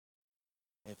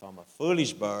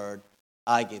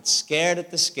 I get scared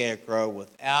at the scarecrow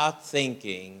without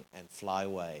thinking and fly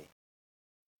away.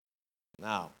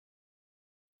 Now,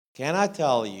 can I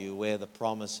tell you where the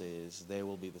promise is, there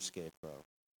will be the scarecrow?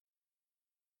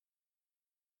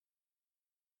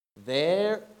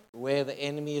 There, where the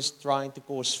enemy is trying to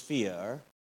cause fear,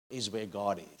 is where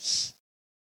God is.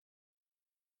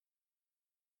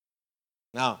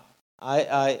 Now,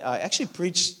 I actually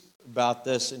preached about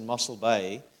this in Mossel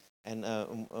Bay, and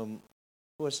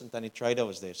course, and Tanny Trader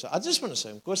was there. So I just want to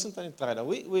say, of course, and Tanny Trader,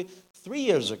 we 3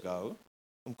 years ago,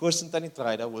 of course, and Tanny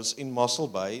Trader was in Mossel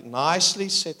Bay, nicely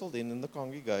settled in the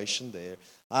congregation there,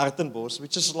 Hartenbos,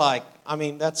 which is like, I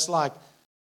mean, that's like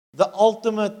the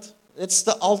ultimate, it's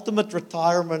the ultimate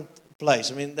retirement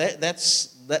place. I mean,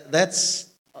 that's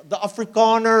the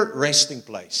Afrikaner resting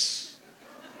place.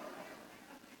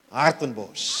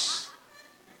 Hartenbos.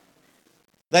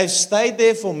 They've stayed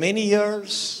there for many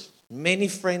years. Many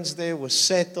friends there were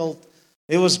settled.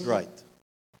 It was great.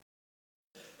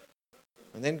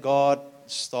 And then God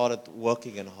started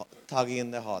working and tugging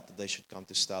in their heart that they should come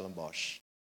to Stellenbosch.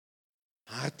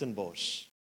 Hartenbos.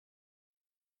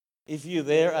 If you're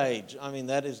their age, I mean,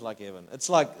 that is like heaven. It's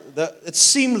like, it's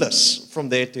seamless from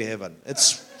there to heaven.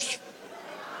 It's...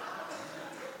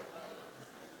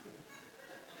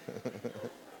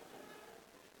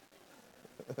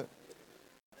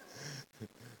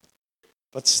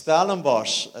 But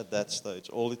Stellenbosch at that stage,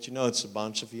 all that you know, it's a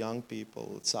bunch of young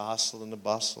people. It's a hustle and a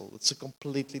bustle. It's a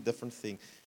completely different thing.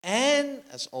 And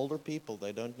as older people,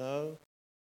 they don't know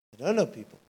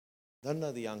people. They don't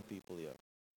know the young people here.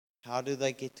 How do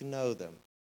they get to know them?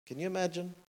 Can you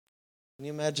imagine? Can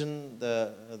you imagine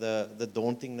the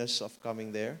dauntingness of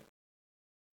coming there?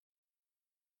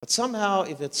 But somehow,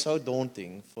 if it's so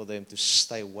daunting for them to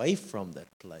stay away from that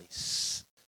place,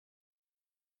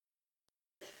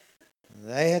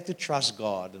 they had to trust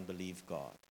God and believe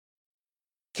God.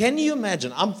 Can you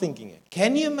imagine? I'm thinking it.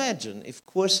 Can you imagine if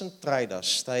Koos and Trader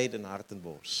stayed in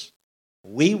Hartenbos?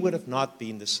 We would have not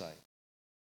been the same.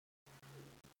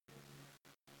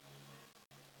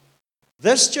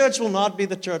 This church will not be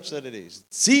the church that it is.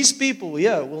 These people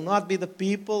here will not be the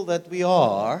people that we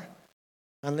are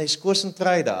unless Koos and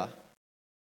Trader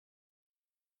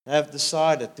have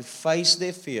decided to face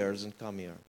their fears and come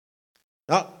here.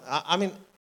 Now, I mean,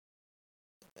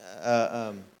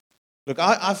 look,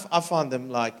 I find them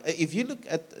like, if you look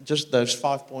at just those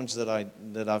 5 points that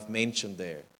I've mentioned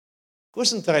there,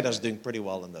 Koos and Trader is doing pretty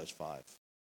well in those 5.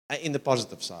 In the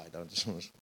positive side, I just want to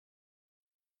say.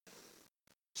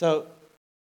 So,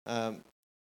 a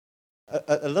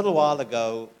little while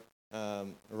ago,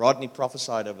 Rodney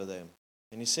prophesied over them,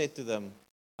 and he said to them,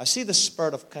 I see the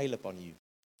spirit of Caleb on you,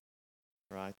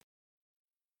 right?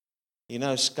 You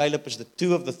know, Caleb is the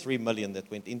 2 of the 3 million that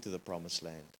went into the promised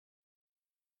land.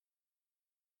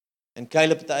 And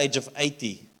Caleb at the age of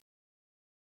 80,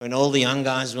 when all the young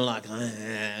guys were like,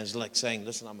 it's like saying,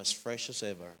 listen, I'm as fresh as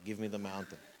ever. Give me the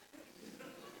mountain.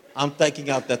 I'm taking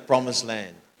out that promised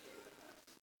land.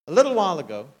 A little while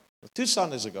ago, 2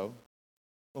 Sundays ago,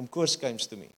 Koos came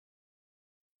to me.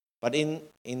 But in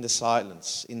the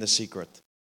silence, in the secret,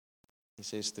 he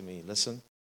says to me, listen,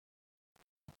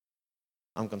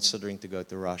 I'm considering to go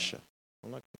to Russia.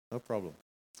 I'm like, no problem.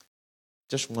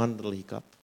 Just one little hiccup.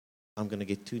 I'm going to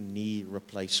get 2 knee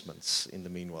replacements in the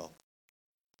meanwhile.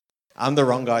 I'm the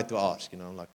wrong guy to ask.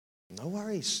 I'm like, no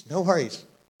worries.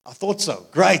 I thought so.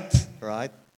 Great,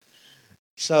 right?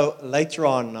 So later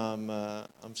on,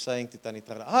 I'm saying to Tanny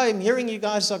Trader, I'm hearing you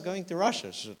guys are going to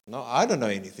Russia. She said, no, I don't know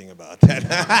anything about that.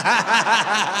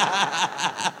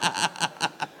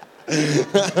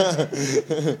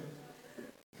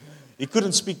 He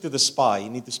couldn't speak to the spy. You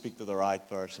need to speak to the right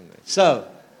person there. So,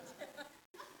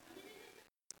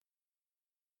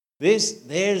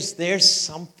 there's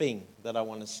something that I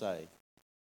want to say.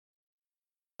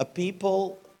 A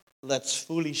people that's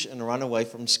foolish and run away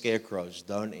from scarecrows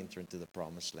don't enter into the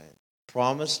promised land.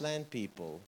 Promised land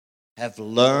people have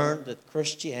learned that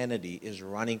Christianity is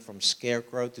running from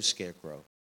scarecrow to scarecrow.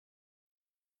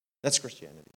 That's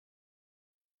Christianity.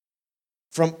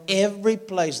 From every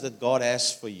place that God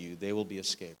has for you, there will be a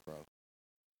scarecrow.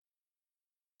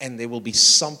 And there will be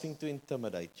something to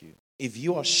intimidate you. If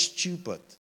you are stupid,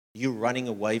 you're running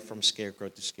away from scarecrow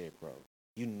to scarecrow.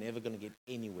 You're never going to get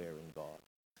anywhere in God.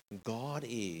 God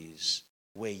is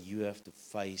where you have to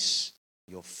face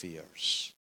your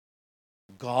fears.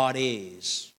 God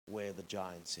is where the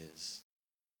giants is.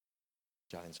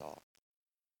 Giants are.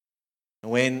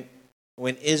 And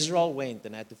when Israel went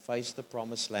and had to face the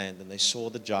promised land and they saw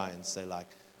the giants,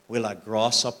 we're like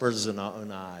grasshoppers in our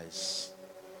own eyes.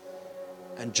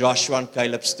 And Joshua and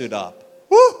Caleb stood up.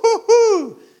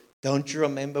 Woo-hoo-hoo! Don't you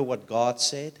remember what God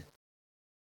said?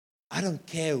 I don't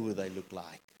care who they look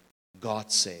like.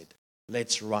 God said,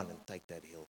 let's run and take that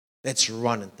hill. Let's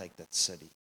run and take that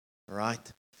city. All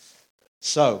right?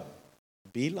 So,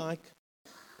 be like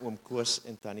Koos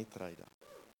and Tanny Trader.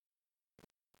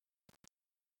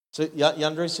 So,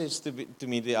 Yandre says to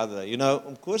me the other day,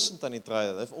 Koos and Tanny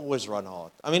Trader, they've always run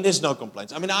hard. I mean, there's no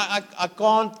complaints. I mean, I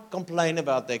can't complain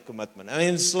about their commitment. I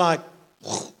mean, it's like,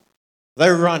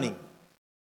 they're running.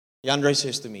 Yandre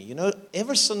says to me,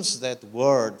 ever since that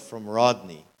word from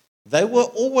Rodney, they were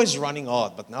always running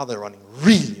hard, but now they're running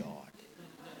really hard.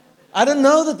 I don't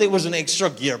know that there was an extra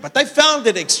gear, but they found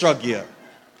that extra gear.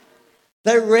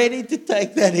 They're ready to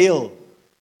take that hill.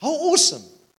 How awesome.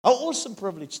 How awesome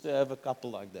privilege to have a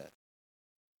couple like that.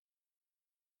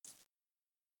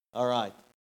 All right.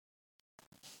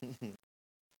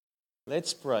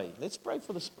 Let's pray. Let's pray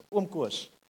for the Spirit. Oom Koos,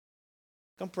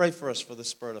 come pray for us for the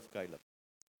Spirit of Caleb.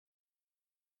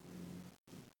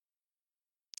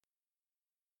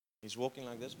 He's walking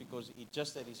like this because he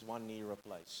just had his one knee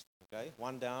replaced. Okay?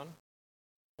 One down,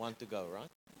 one to go,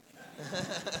 right?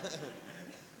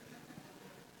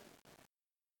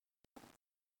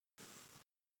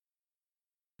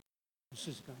 This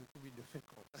is going to be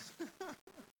difficult.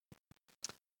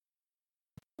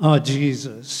 Oh,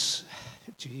 Jesus,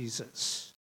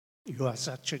 you are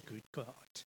such a good God.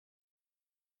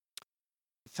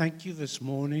 Thank you this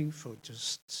morning for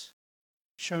just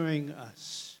showing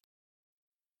us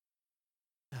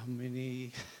how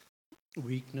many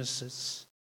weaknesses,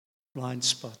 blind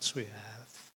spots we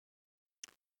have.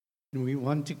 And we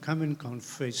want to come and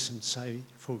confess and say,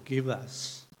 forgive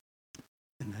us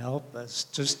and help us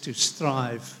just to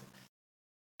strive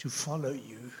to follow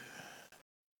you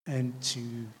and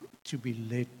to be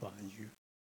led by you.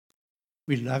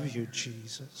 We love you,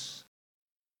 Jesus.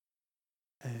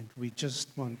 And we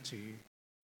just want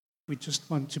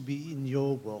to be in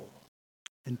your will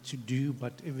and to do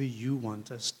whatever you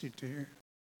want us to do.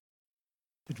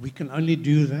 But we can only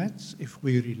do that if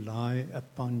we rely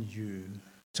upon you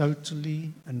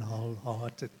totally and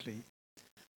wholeheartedly,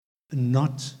 and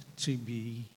not to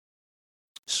be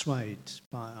swayed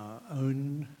by our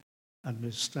own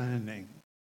understanding,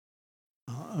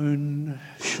 our own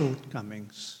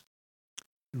shortcomings.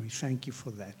 And we thank you for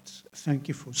that. Thank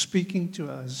you for speaking to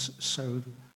us so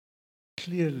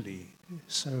clearly,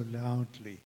 so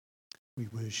loudly. We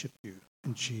worship you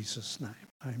in Jesus' name.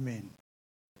 Amen.